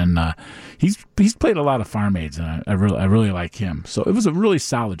stuff, and he's played a lot of Farm Aids, and I really like him. So it was a really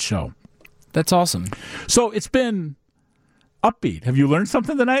solid show. That's awesome. So it's been upbeat. Have you learned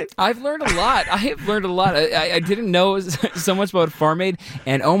something tonight? I've learned a lot. I have learned a lot. I didn't know so much about Farm Aid,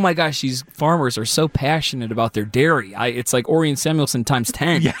 and oh my gosh, these farmers are so passionate about their dairy. It's like Orion Samuelson times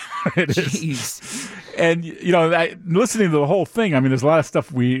 10. Yeah, it is. And, listening to the whole thing, I mean, there's a lot of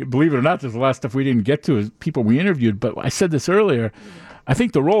stuff believe it or not, there's a lot of stuff we didn't get to as people we interviewed, but I said this earlier, I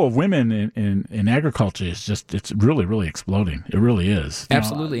think the role of women in agriculture is it's really, really exploding. It really is.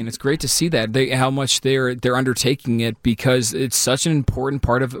 Absolutely, and it's great to see that how much they're undertaking it, because it's such an important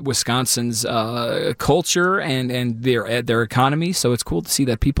part of Wisconsin's culture and their economy. So it's cool to see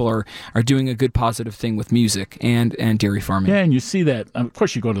that people are doing a good, positive thing with music and dairy farming. Yeah, and you see that. Of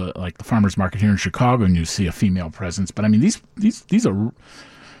course, you go to like the farmers market here in Chicago, and you see a female presence. But I mean, these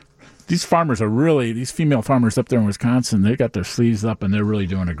farmers are really, these female farmers up there in Wisconsin, they got their sleeves up and they're really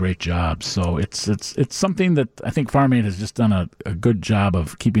doing a great job. So it's something that I think Farm Aid has just done a good job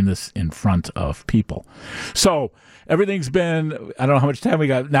of keeping this in front of people. So everything's been, I don't know how much time we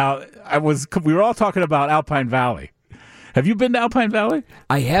got. Now, we were all talking about Alpine Valley. Have you been to Alpine Valley?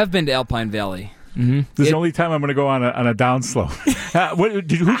 I have been to Alpine Valley. Mm-hmm. This is the only time I'm going to go on a downslope. Who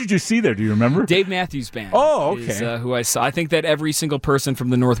did you see there? Do you remember? Dave Matthews Band. Oh, okay. Is, who I saw. I think that every single person from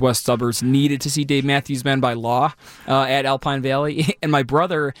the northwest suburbs needed to see Dave Matthews Band by law at Alpine Valley. And my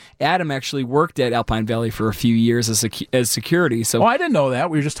brother Adam actually worked at Alpine Valley for a few years as security. So I didn't know that.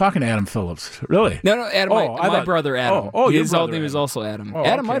 We were just talking to Adam Phillips. Really? No, Adam. My brother Adam. His brother name is also Adam. Oh,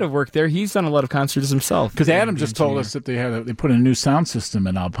 Adam might have worked there. He's done a lot of concerts himself. Because Adam just told us that they put in a new sound system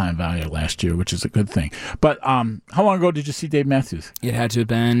in Alpine Valley last year, which is a good thing. But how long ago did you see Dave Matthews? It had to have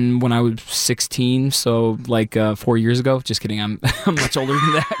been when I was 16, so like 4 years ago. Just kidding, I'm much older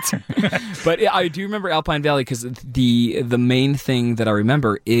than that. But I do remember Alpine Valley because the main thing that I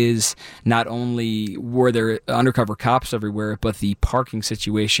remember is not only were there undercover cops everywhere, but the parking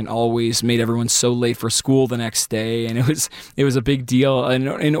situation always made everyone so late for school the next day, and it was a big deal,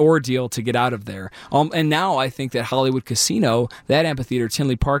 an ordeal to get out of there. And now I think that Hollywood Casino, that amphitheater,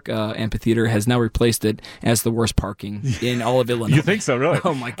 Tinley Park amphitheater, has now replaced it as the worst parking in all of Illinois. You think so, really?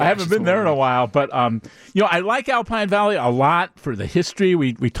 Oh my gosh, I haven't been there in a while, but I like Alpine Valley a lot for the history.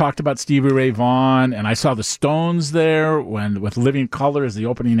 We talked about Stevie Ray Vaughan, and I saw the Stones there with Living Colour as the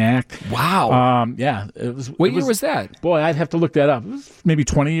opening act. Wow. Yeah, it was. What year was that? Boy, I'd have to look that up. It was maybe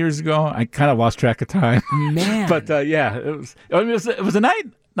 20 years ago. I kind of lost track of time. Man, but yeah, it was. I mean, it was a night.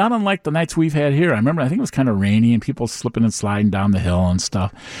 Not unlike the nights we've had here. I remember, I think it was kind of rainy and people slipping and sliding down the hill and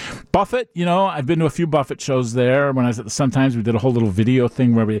stuff. Buffett, I've been to a few Buffett shows there. When I was at the Sun-Times, we did a whole little video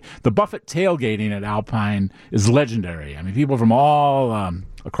thing where the Buffett tailgating at Alpine is legendary. I mean, people from all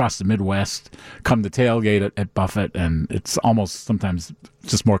across the Midwest come to tailgate at Buffett, and it's almost sometimes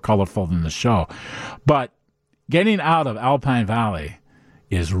just more colorful than the show. But getting out of Alpine Valley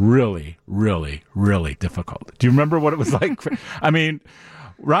is really, really, really difficult. Do you remember what it was like? I mean,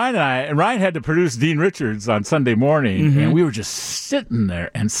 Ryan had to produce Dean Richards on Sunday morning, mm-hmm. and we were just sitting there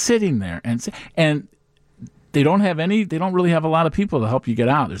and they don't really have a lot of people to help you get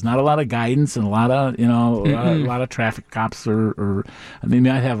out. There's not a lot of guidance and a lot of, a lot of traffic cops or they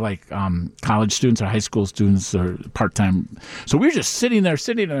might have like college students or high school students or part-time. So we were just sitting there.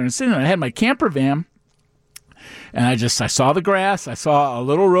 I had my camper van. And I saw the grass. I saw a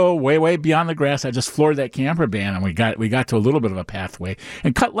little row way beyond the grass. I just floored that camper van, and we got to a little bit of a pathway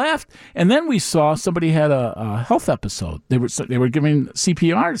and cut left. And then we saw somebody had a health episode. They were giving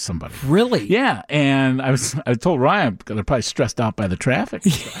CPR to somebody. Really? Yeah. And I told Ryan, they're probably stressed out by the traffic.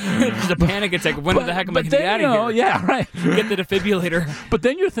 Just a panic attack. When the heck am I going to get out of here? Yeah, right. Get the defibrillator. But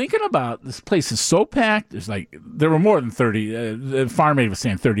then you're thinking about this place is so packed. There were more than 30. Farm Aid was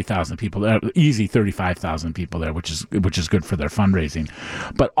saying 30,000 people. Easy 35,000 people there, which is good for their fundraising.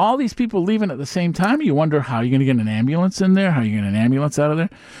 But all these people leaving at the same time, you wonder how you're going to get an ambulance in there, how you're going to get an ambulance out of there.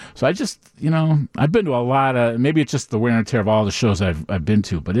 So I just, I've been to a lot of, maybe it's just the wear and tear of all the shows I've been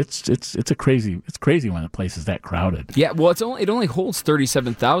to, but it's crazy when the place is that crowded. Yeah, well, it only holds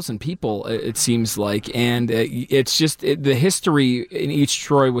 37,000 people, it seems like, and it's just the history in East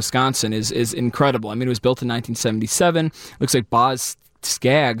Troy, Wisconsin is incredible. I mean, it was built in 1977. Looks like Boz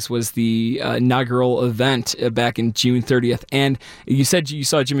Skaggs was the inaugural event back in June 30th. And you said you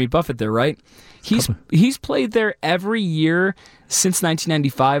saw Jimmy Buffett there, right? He's played there every year since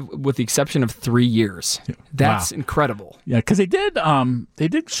 1995, with the exception of 3 years. That's incredible. Yeah, because they did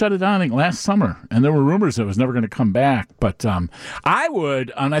shut it down, I think, last summer, and there were rumors it was never going to come back. But I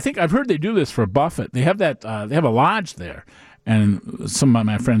would, and I think I've heard they do this for Buffett. They have that. They have a lodge there, and some of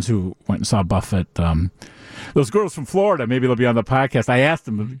my friends who went and saw Buffett. Those girls from Florida, maybe they'll be on the podcast. I asked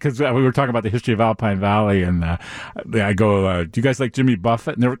them, because we were talking about the history of Alpine Valley, and I go, do you guys like Jimmy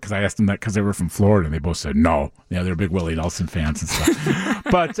Buffett? Because I asked them that because they were from Florida, and they both said no. Yeah, they're big Willie Nelson fans and stuff.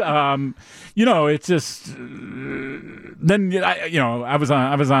 But it's just then I was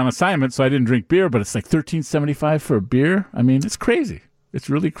on assignment, so I didn't drink beer, but it's like $13.75 for a beer. I mean, it's crazy. It's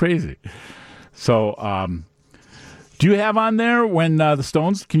really crazy. So. Do you have on there when the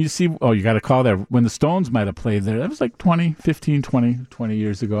Stones, can you see, you got a call there, when the Stones might have played there? That was like 20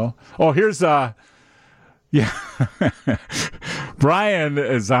 years ago. Oh, here's, Brian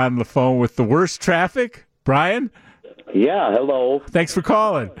is on the phone with the worst traffic. Brian? Yeah, hello. Thanks for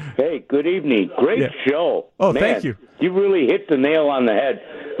calling. Hey, good evening. Great show. Oh, Man, thank you. You really hit the nail on the head.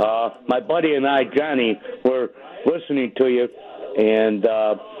 My buddy and I, Johnny, were listening to you, and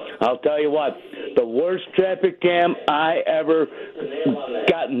I'll tell you what, the worst traffic jam I ever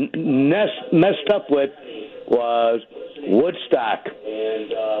got messed up with was Woodstock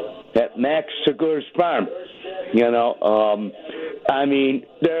at Max Segura's farm. I mean,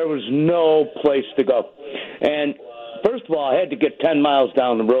 there was no place to go. And first of all, I had to get 10 miles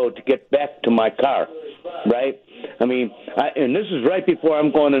down the road to get back to my car, right? I mean, and this is right before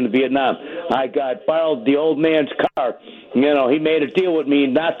I'm going into Vietnam. I borrowed the old man's car. He made a deal with me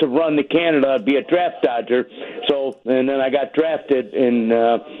not to run to Canada, be a draft dodger. So, and then I got drafted and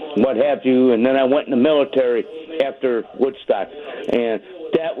what have you, and then I went in the military after Woodstock. And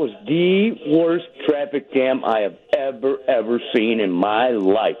that was the worst traffic jam I have ever seen in my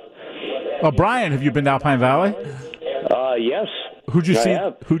life. Oh, Brian, have you been to Alpine Valley? Yes. Who'd you see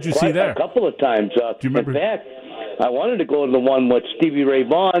there? A couple of times. Do you remember? In fact, I wanted to go to the one with Stevie Ray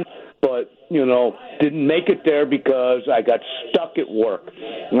Vaughan, but, didn't make it there because I got stuck at work.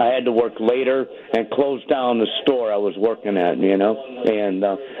 I had to work later and close down the store I was working at, And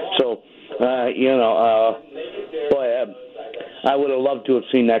boy, I would have loved to have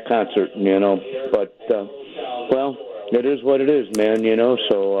seen that concert, But, well, it is what it is, man,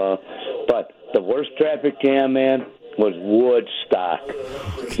 So, but the worst traffic jam, man, was Woodstock.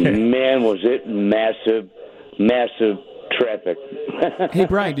 Okay. Man, was it massive traffic. Hey,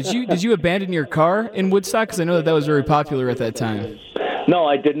 Brian, did you abandon your car in Woodstock? Because I know that was very popular at that time. No,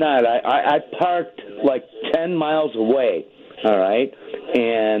 I did not. I parked like 10 miles away, all right?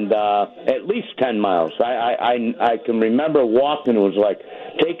 And at least 10 miles. I can remember walking. It was like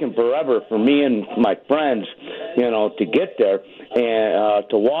taking forever for me and my friends, to get there and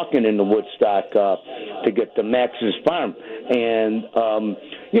to walking into Woodstock to get to Max's farm. And,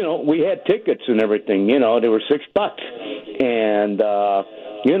 we had tickets and everything, they were $6. And,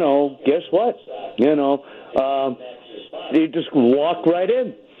 guess what? They just walk right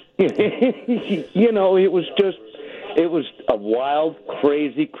in. It was a wild,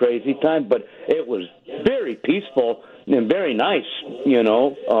 crazy time, but it was very peaceful and very nice,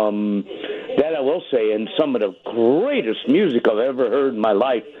 that I will say, and some of the greatest music I've ever heard in my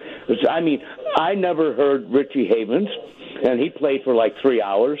life. I never heard Richie Havens, and he played for like 3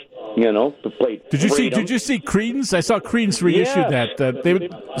 hours, played Did you see Creedence? I saw Creedence reissued that.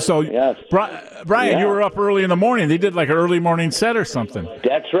 Brian, you were up early in the morning. They did like an early morning set or something.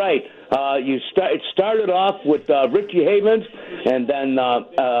 That's right. It started off with Richie Havens, and then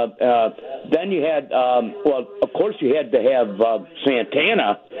you had, of course you had to have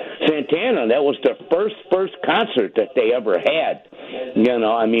Santana. That was their first concert that they ever had.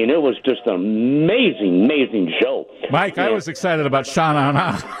 It was just an amazing show. Mike, I was excited about Sha Na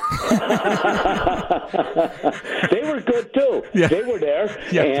Na. They were good too. Yeah. They were there.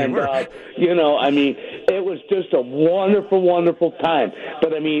 Yeah, and, they were. It was just a wonderful time.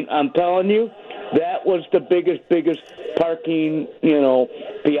 But I'm telling you, that was the biggest parking,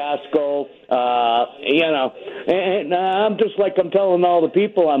 fiasco, and I'm just like I'm telling all the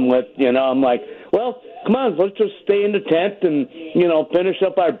people I'm with, I'm like, well, come on, let's just stay in the tent and, finish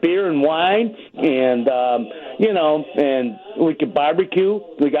up our beer and wine and, and we could barbecue.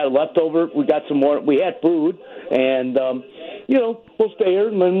 We got leftover. We got some more. We had food and, we'll stay here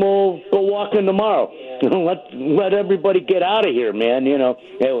and then we'll go walking tomorrow. Let everybody get out of here, man.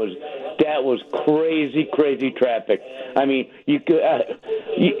 That was crazy traffic. You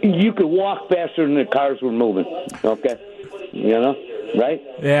could walk faster than the cars were moving. Okay, right?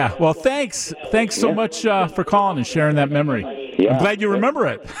 Yeah. Well, thanks so much for calling and sharing that memory. Yeah. I'm glad you remember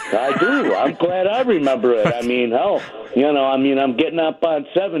it. I do. I'm glad I remember it. I mean, hell, I'm getting up on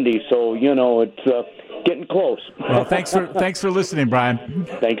 70, so it's getting close. Well, thanks for listening, Brian.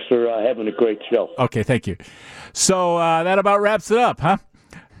 Thanks for having a great show. Okay, thank you. So that about wraps it up, huh?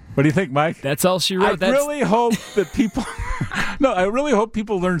 What do you think, Mike? That's all she wrote. I really hope that people. No, I really hope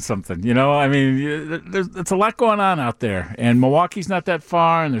people learn something. I mean, there's a lot going on out there, and Milwaukee's not that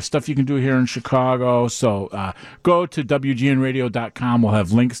far, and there's stuff you can do here in Chicago. So go to WGNradio.com. We'll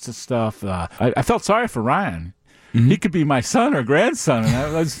have links to stuff. I felt sorry for Ryan. Mm-hmm. He could be my son or grandson,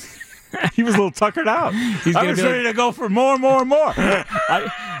 and he was a little tuckered out. I was ready to go for more.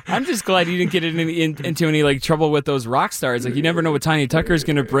 I'm just glad he didn't get into any trouble with those rock stars. You never know what Tanya Tucker's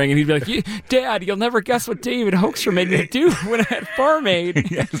going to bring, and he'd be like, "Dad, you'll never guess what David Hoekstra made me do when I had Farm Aid.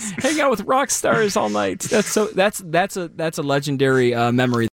 Yes. Hang out with rock stars all night." That's a legendary memory.